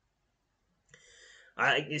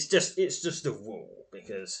 I think it's just a rule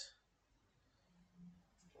because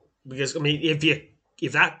I mean,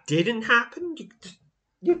 if that didn't happen,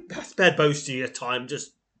 you spend most of your time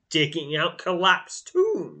just digging out collapsed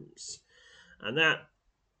tombs, and that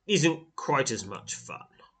isn't quite as much fun.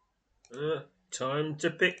 Time to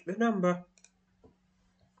pick the number.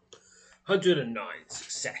 109,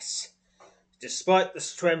 success. Despite the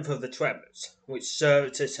strength of the tremors, which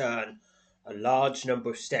served to turn a large number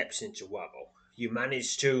of steps into rubble, you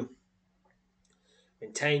managed to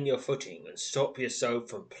maintain your footing and stop yourself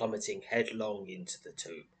from plummeting headlong into the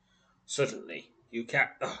tomb. Suddenly,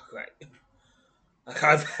 oh, great.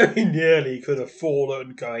 I very nearly could have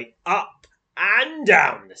fallen going up and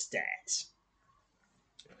down the stairs.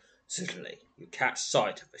 Suddenly, you catch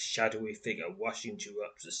sight of a shadowy figure rushing to you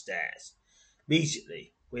up the stairs.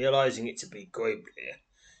 Immediately, realizing it to be Gwydbeer,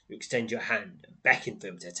 you extend your hand and beckon for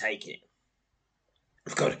him to take it.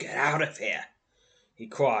 "We've got to get out of here," he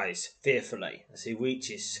cries fearfully as he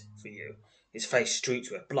reaches for you, his face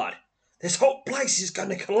streaked with blood. "This whole place is going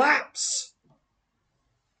to collapse!"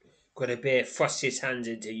 Gwydbeer thrusts his hand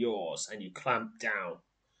into yours and you clamp down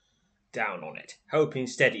on it, helping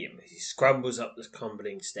steady him as he scrambles up the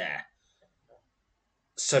crumbling stair.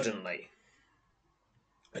 Suddenly,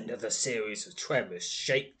 another series of tremors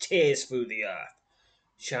shake tears through the earth,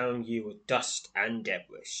 showering you with dust and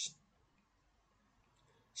debris,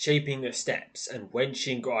 shaping the steps and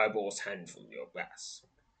wrenching Grybor's hand from your grasp.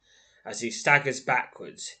 As he staggers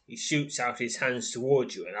backwards, he shoots out his hands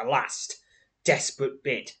towards you in a last, desperate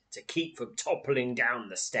bid to keep from toppling down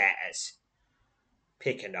the stairs.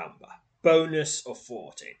 Pick a number. Bonus of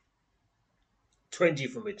 40. 20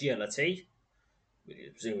 from agility, which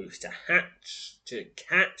is to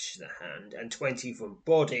catch the hand, and 20 from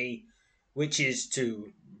body, which is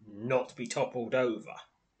to not be toppled over.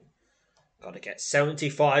 Got to get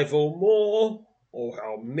 75 or more or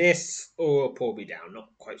I'll miss, or I'll pull me down. Not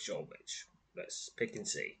quite sure which. Let's pick and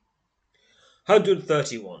see.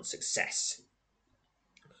 131, success.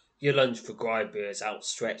 You lunge for Grybear's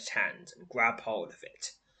outstretched hand and grab hold of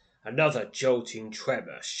it. Another jolting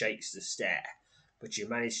tremor shakes the stair, but you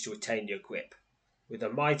manage to retain your grip. With a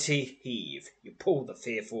mighty heave, you pull the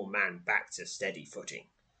fearful man back to steady footing.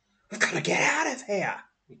 "We've got to get out of here,"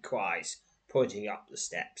 he cries, pointing up the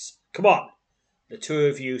steps. "Come on!" The two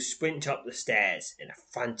of you sprint up the stairs in a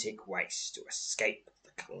frantic race to escape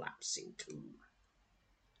the collapsing tomb.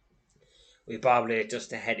 With Barbley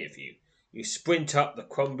just ahead of you, you sprint up the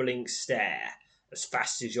crumbling stair as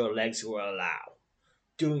fast as your legs will allow,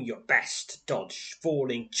 doing your best to dodge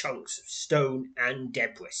falling chunks of stone and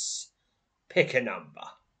debris. Pick a number.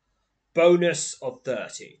 Bonus of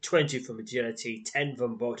 30, 20 from agility, 10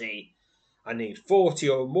 from body. I need 40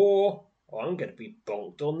 or more, or I'm going to be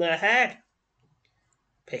bonked on the head.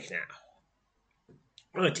 Pick now.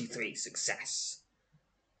 93, success.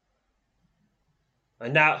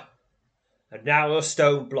 And now a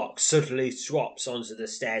stone block suddenly drops onto the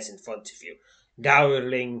stairs in front of you,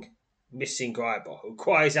 narrowing missing Grybar, who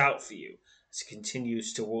cries out for you as he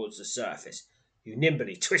continues towards the surface. You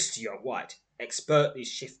nimbly twist to your right, expertly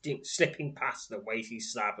slipping past the weighty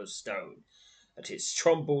slab of stone, and it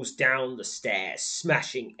tumbles down the stairs,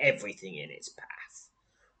 smashing everything in its path.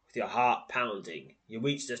 With your heart pounding, you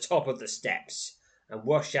reach the top of the steps and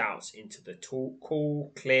rush out into the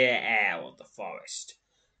cool, clear air of the forest.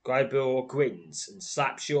 Grybar grins and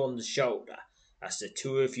slaps you on the shoulder as the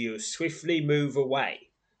two of you swiftly move away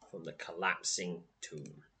from the collapsing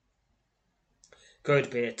tomb.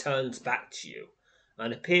 Goldbeard turns back to you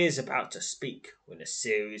and appears about to speak when a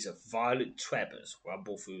series of violent tremors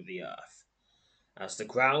rumble through the earth. As the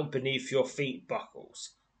ground beneath your feet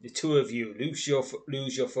buckles, the two of you lose your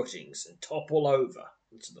footings and topple over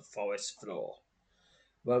into the forest floor.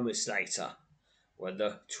 Moments later, when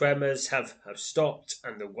the tremors have stopped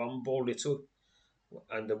and the rumble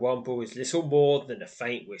is little more than a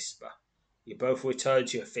faint whisper, you both return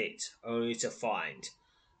to your feet, only to find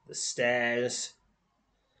the stairs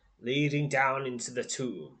leading down into the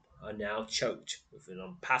tomb are now choked with an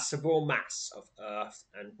unpassable mass of earth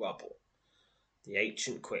and rubble. The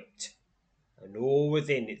ancient crypt, and all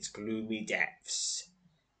within its gloomy depths,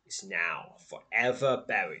 is now forever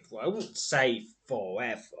buried. Well, I wouldn't say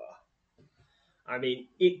forever. I mean,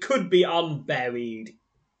 it could be unburied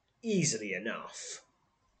easily enough.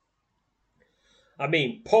 I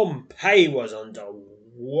mean, Pompeii was under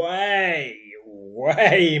way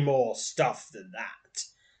more stuff than that.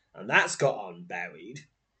 And that's got unburied.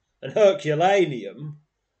 And Herculaneum,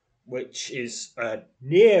 which is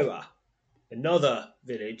nearer another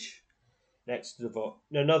village next to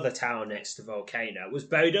another town next to the volcano, was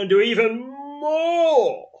buried under even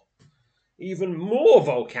more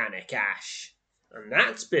volcanic ash. And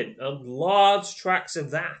that's been, large tracts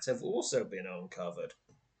of that have also been uncovered.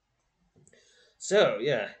 So,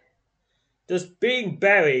 yeah, just being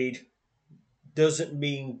buried doesn't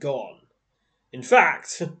mean gone. In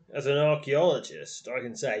fact, as an archaeologist, I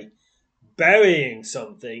can say burying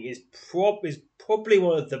something is probably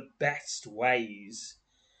one of the best ways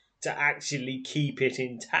to actually keep it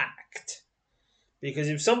intact. Because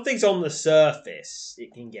if something's on the surface,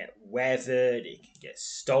 it can get weathered, it can get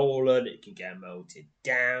stolen, it can get melted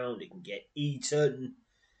down, it can get eaten.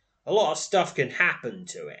 A lot of stuff can happen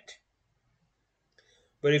to it.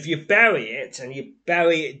 But if you bury it, and you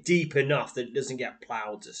bury it deep enough that it doesn't get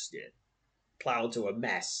plowed to a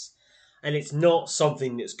mess, and it's not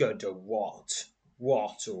something that's going to rot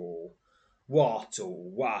or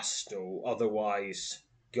rust or otherwise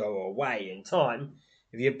go away in time,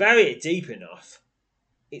 if you bury it deep enough,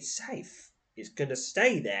 it's safe. It's going to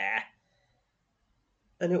stay there,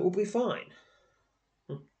 and it will be fine.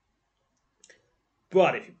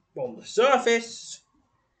 But if you're on the surface,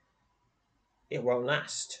 it won't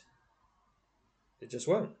last. It just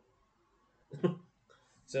won't.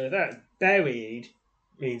 So that buried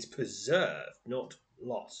means preserved, not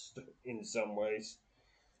lost in some ways.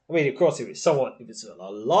 I mean, of course, if it's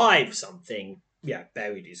alive something, yeah,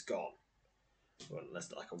 buried is gone. Well,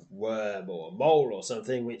 unless like a worm or a mole or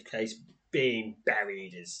something, in which case being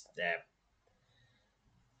buried is they're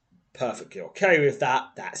perfectly okay with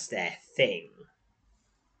that. That's their thing.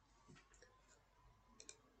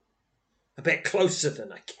 A bit closer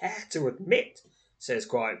than I care to admit, says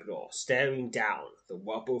Grybar, staring down at the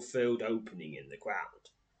rubble-filled opening in the ground.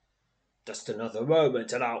 Just another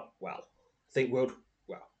moment and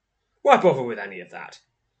why bother with any of that?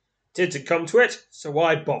 Didn't come to it, so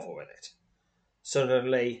why bother with it?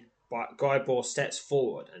 Suddenly, Grybar steps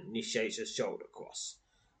forward and initiates a shoulder cross.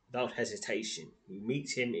 Without hesitation, you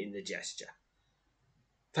meet him in the gesture.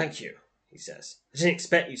 "Thank you," he says. "I didn't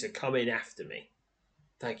expect you to come in after me.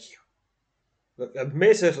 Thank you. Look,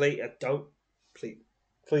 admittedly,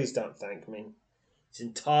 please don't thank me. It's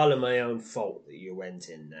entirely my own fault that you went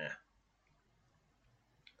in there."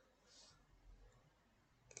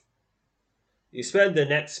 You spend the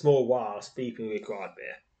next small while speaking with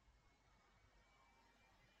Grodbeer.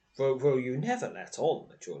 Though you never let on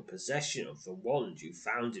that you're in possession of the wand you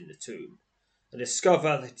found in the tomb, and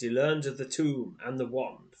discover that he learned of the tomb and the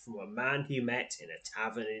wand from a man he met in a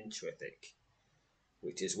tavern in Trithik,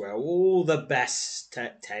 which is where all the best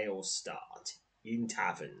tales start, in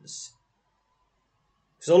taverns.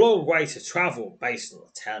 "It's a long way to travel based on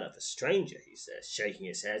the tale of a stranger," he says, shaking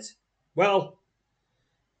his head. "Well,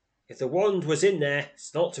 if the wand was in there,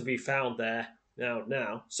 it's not to be found there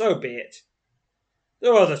now, so be it.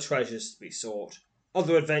 There are other treasures to be sought,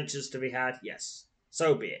 other adventures to be had, yes,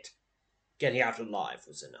 so be it. Getting out alive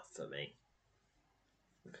was enough for me."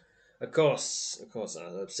 Of course, as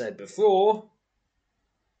I've said before,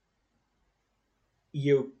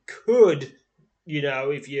 you could,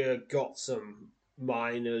 if you got some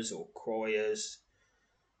miners or croyers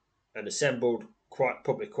and assembled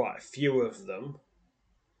probably quite a few of them,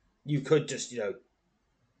 you could just,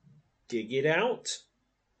 dig it out.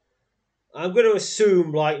 I'm going to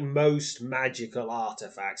assume, like most magical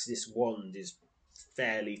artifacts, this wand is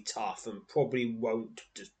fairly tough and probably won't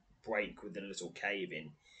just break with a little cave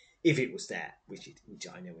in, if it was there, which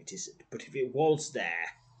I know it isn't. But if it was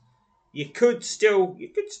there, you could still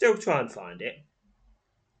try and find it.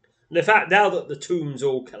 And in fact, now that the tomb's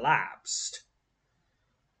all collapsed,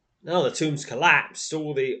 all the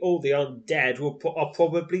undead are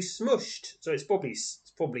probably smushed. So it's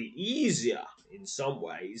probably easier in some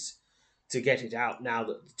ways to get it out now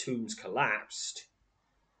that the tomb's collapsed.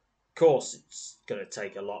 Of course, it's going to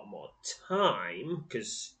take a lot more time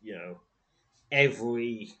because you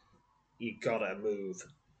gotta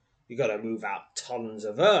move out tons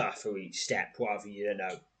of earth for each step rather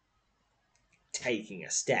than taking a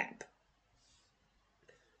step.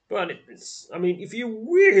 But if you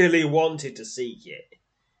really wanted to seek it,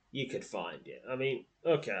 you could find it.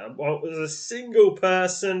 Well, as a single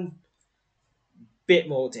person, bit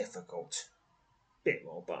more difficult. But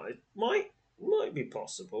it might be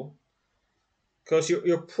possible. Because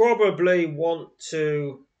you'll probably want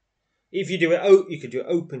to, if you do it, you could do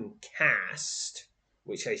open cast,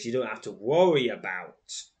 which case you don't have to worry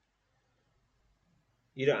about.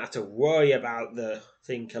 You don't have to worry about the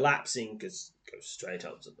thing collapsing because it goes straight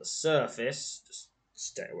up to the surface. Just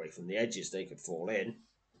stay away from the edges; they could fall in.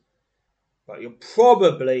 But you'll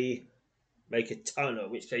probably make a tunnel,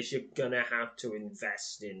 in which case you're gonna have to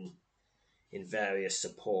invest in various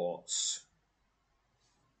supports.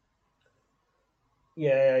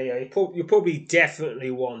 Yeah. You probably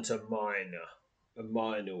definitely want a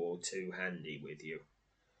miner or two handy with you,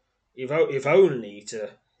 if only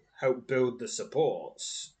to help build the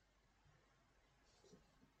supports.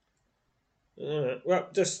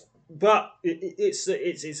 It's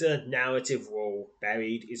a narrative rule.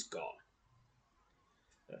 Buried is gone.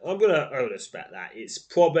 I'm gonna respect that.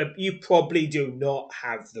 You probably do not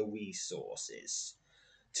have the resources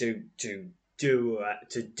to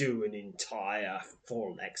do an entire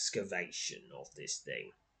full excavation of this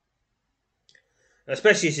thing,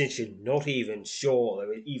 especially since you're not even sure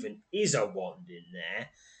there even is a wand in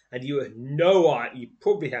there, and you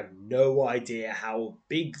probably have no idea how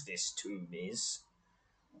big this tomb is,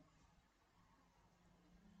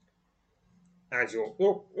 and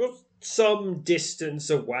you're some distance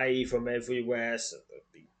away from everywhere, so there'll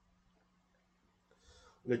be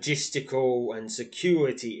logistical and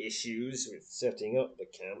security issues with setting up the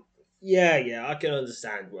camp. Yeah, I can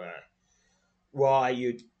understand why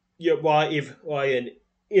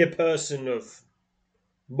a person of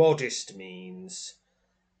modest means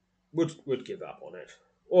would give up on it.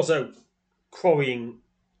 Also, quarrying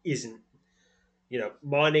isn't,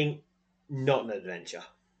 mining, not an adventure.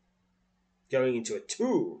 Going into a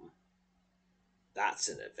tomb, that's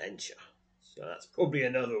an adventure. So that's probably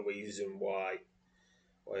another reason why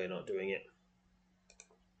you're not doing it.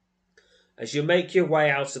 As you make your way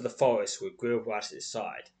out of the forest with Grilbrat at his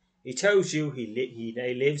side, he tells you he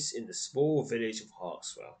lives in the small village of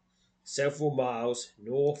Harkswell, several miles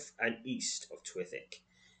north and east of Trithik.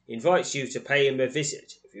 He invites you to pay him a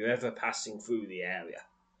visit if you're ever passing through the area.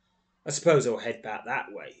 "I suppose I'll head back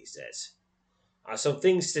that way," he says. "I have some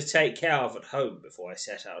things to take care of at home before I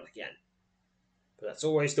set out again. But that's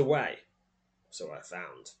always the way, so I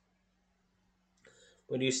found."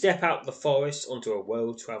 When you step out of the forest onto a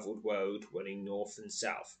well-travelled road running north and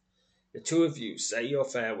south, The two of you say your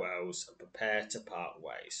farewells and prepare to part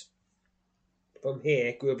ways. From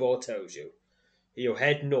here, Gribor tells you he'll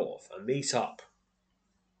head north and meet up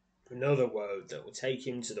another road that will take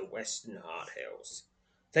him to the Western Heart Hills.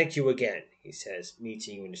 Thank you again, he says,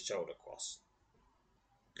 meeting you in the shoulder cross.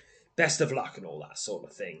 Best of luck and all that sort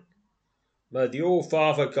of thing. May the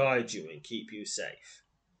All-Father guide you and keep you safe.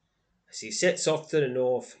 As he sets off to the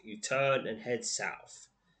north, you turn and head south,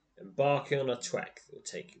 embarking on a trek that will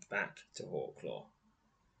take you back to Hawklaw.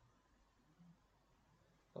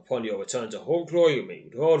 Upon your return to Hawklaw, you meet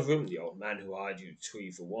with Hordrum, the old man who hired you to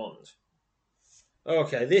retrieve the wand.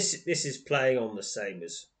 Okay, this is playing on the same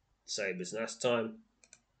as last time.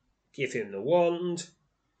 Give him the wand.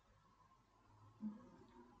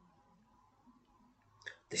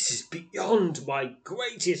 This is beyond my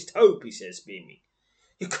greatest hope, he says, beaming.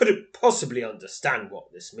 You couldn't possibly understand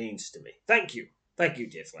what this means to me. Thank you,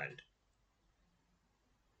 dear friend.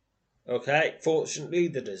 Okay, fortunately,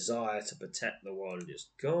 the desire to protect the wand is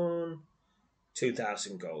gone.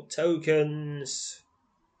 2,000 gold tokens.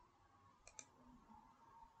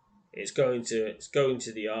 It's going to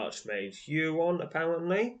the Archmage Huron,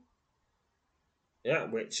 apparently. Yeah,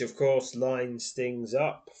 which of course lines things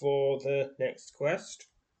up for the next quest.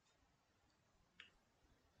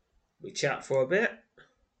 We chat for a bit,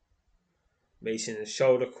 meeting the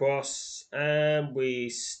shoulder cross, and we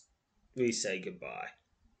say goodbye.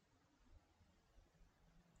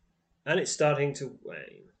 And it's starting to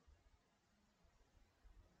rain.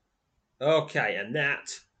 Okay, and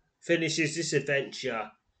that finishes this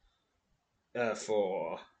adventure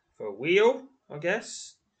for Wheel, I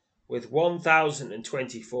guess, with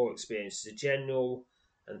 1,024 experience to general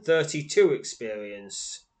and 32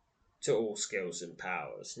 experience to all skills and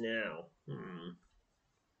powers. Now,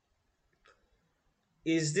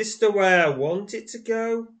 is this the way I want it to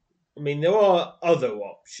go? I mean, there are other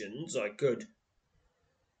options. I could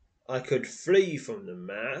flee from the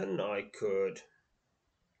man. I could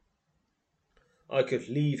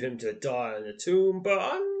leave him to die in the tomb, but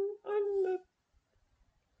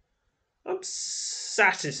I'm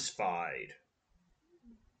satisfied.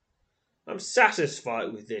 I'm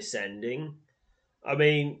satisfied with this ending. I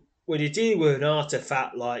mean, when you deal with an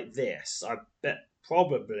artifact like this, I bet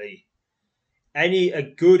probably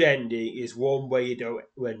a good ending is one where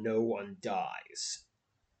no one dies.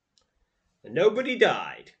 And nobody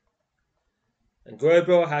died. And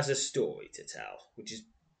Grobor has a story to tell, which is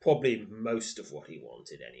probably most of what he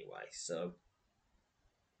wanted anyway. So,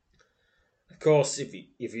 of course,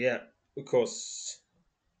 of course,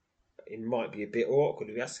 it might be a bit awkward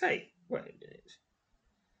if you ask, hey, wait a minute.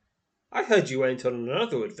 I heard you went on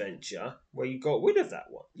another adventure where you got rid of that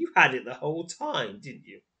one. You had it the whole time, didn't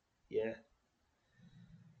you? Yeah.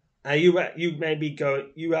 And you got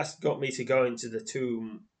me to go into the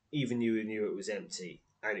tomb, even you knew it was empty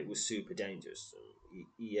and it was super dangerous.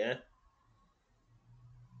 Yeah.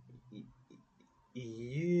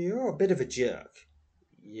 You're a bit of a jerk.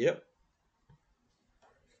 Yep.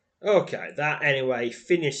 Okay, that anyway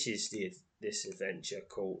finishes this adventure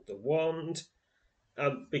called The Wand.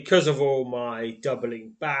 Because of all my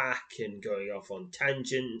doubling back and going off on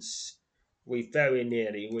tangents, we've very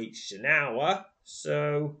nearly reached an hour.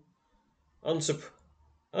 So,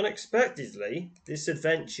 unexpectedly, this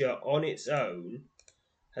adventure on its own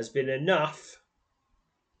has been enough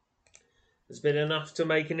to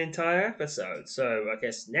make an entire episode. So I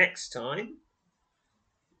guess next time,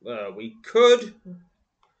 we could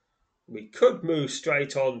move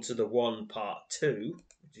straight on to the one part 2,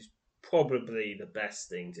 which is probably the best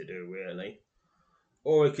thing to do, really.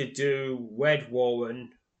 Or we could do Red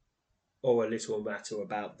Warren or A Little Matter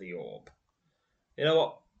About the Orb. You know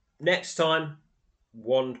what? Next time,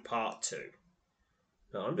 Wand Part 2.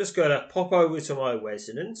 Now I'm just going to pop over to my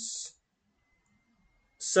resonance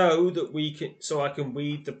so I can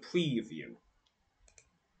read the preview.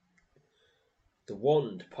 The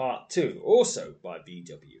Wand Part 2, also by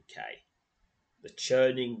BWK. The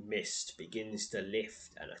churning mist begins to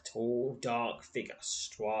lift and a tall, dark figure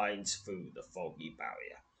strides through the foggy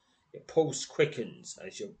barrier. Your pulse quickens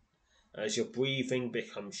as your breathing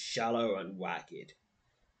becomes shallow and ragged.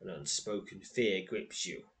 An unspoken fear grips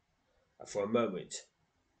you, and for a moment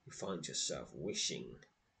you find yourself wishing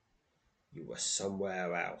you were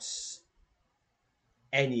somewhere else.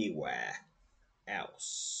 Anywhere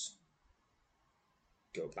else.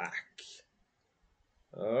 Go back.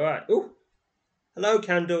 Alright. Ooh. Hello,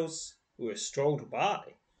 Candles, who has strolled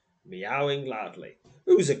by, meowing loudly.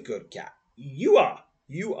 Who's a good cat? You are.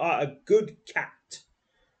 You are a good cat.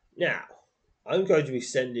 Now, I'm going to be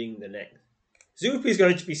sending the next... Zoop is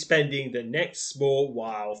going to be spending the next small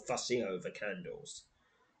while fussing over Candles.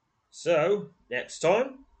 So, next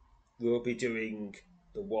time, we'll be doing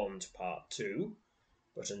The Wand Part 2.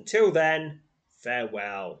 But until then,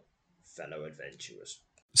 farewell, fellow adventurers.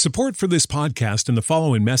 Support for this podcast and the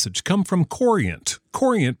following message come from Corient.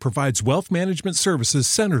 Corient provides wealth management services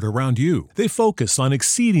centered around you. They focus on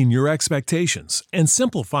exceeding your expectations and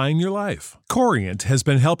simplifying your life. Corient has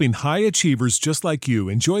been helping high achievers just like you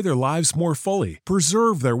enjoy their lives more fully,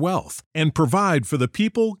 preserve their wealth, and provide for the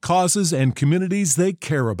people, causes, and communities they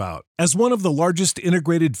care about. As one of the largest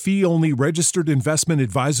integrated fee-only registered investment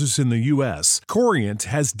advisors in the U.S., Corient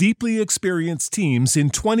has deeply experienced teams in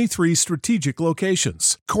 23 strategic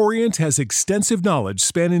locations. Corient has extensive knowledge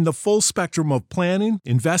spanning the full spectrum of planning,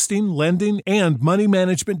 investing, lending, and money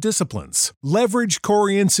management disciplines. Leverage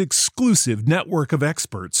Corient's exclusive network of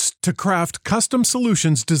experts to craft custom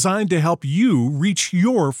solutions designed to help you reach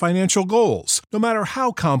your financial goals, no matter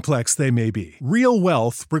how complex they may be. Real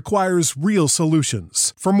wealth requires real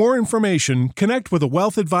solutions. For more information, connect with a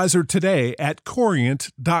wealth advisor today at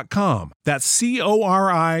Corient.com. That's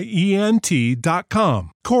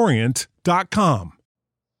Corient.com. Corient.com.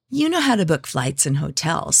 You know how to book flights and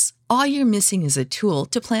hotels. All you're missing is a tool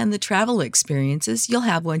to plan the travel experiences you'll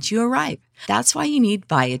have once you arrive. That's why you need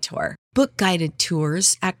Viator. Book guided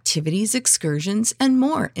tours, activities, excursions, and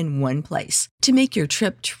more in one place to make your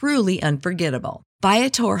trip truly unforgettable.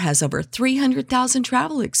 Viator has over 300,000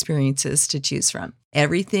 travel experiences to choose from.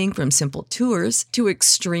 Everything from simple tours to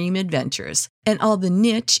extreme adventures and all the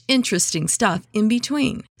niche, interesting stuff in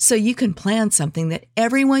between. So you can plan something that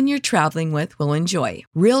everyone you're traveling with will enjoy.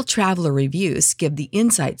 Real traveler reviews give the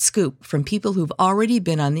inside scoop from people who've already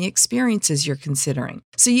been on the experiences you're considering.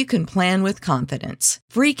 So you can plan with confidence.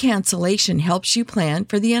 Free cancellation helps you plan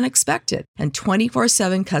for the unexpected. And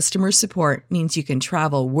 24/7 customer support means you can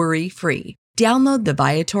travel worry-free. Download the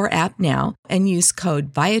Viator app now and use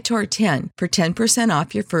code Viator10 for 10%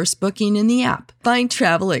 off your first booking in the app. Find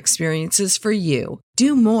travel experiences for you.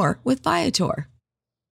 Do more with Viator.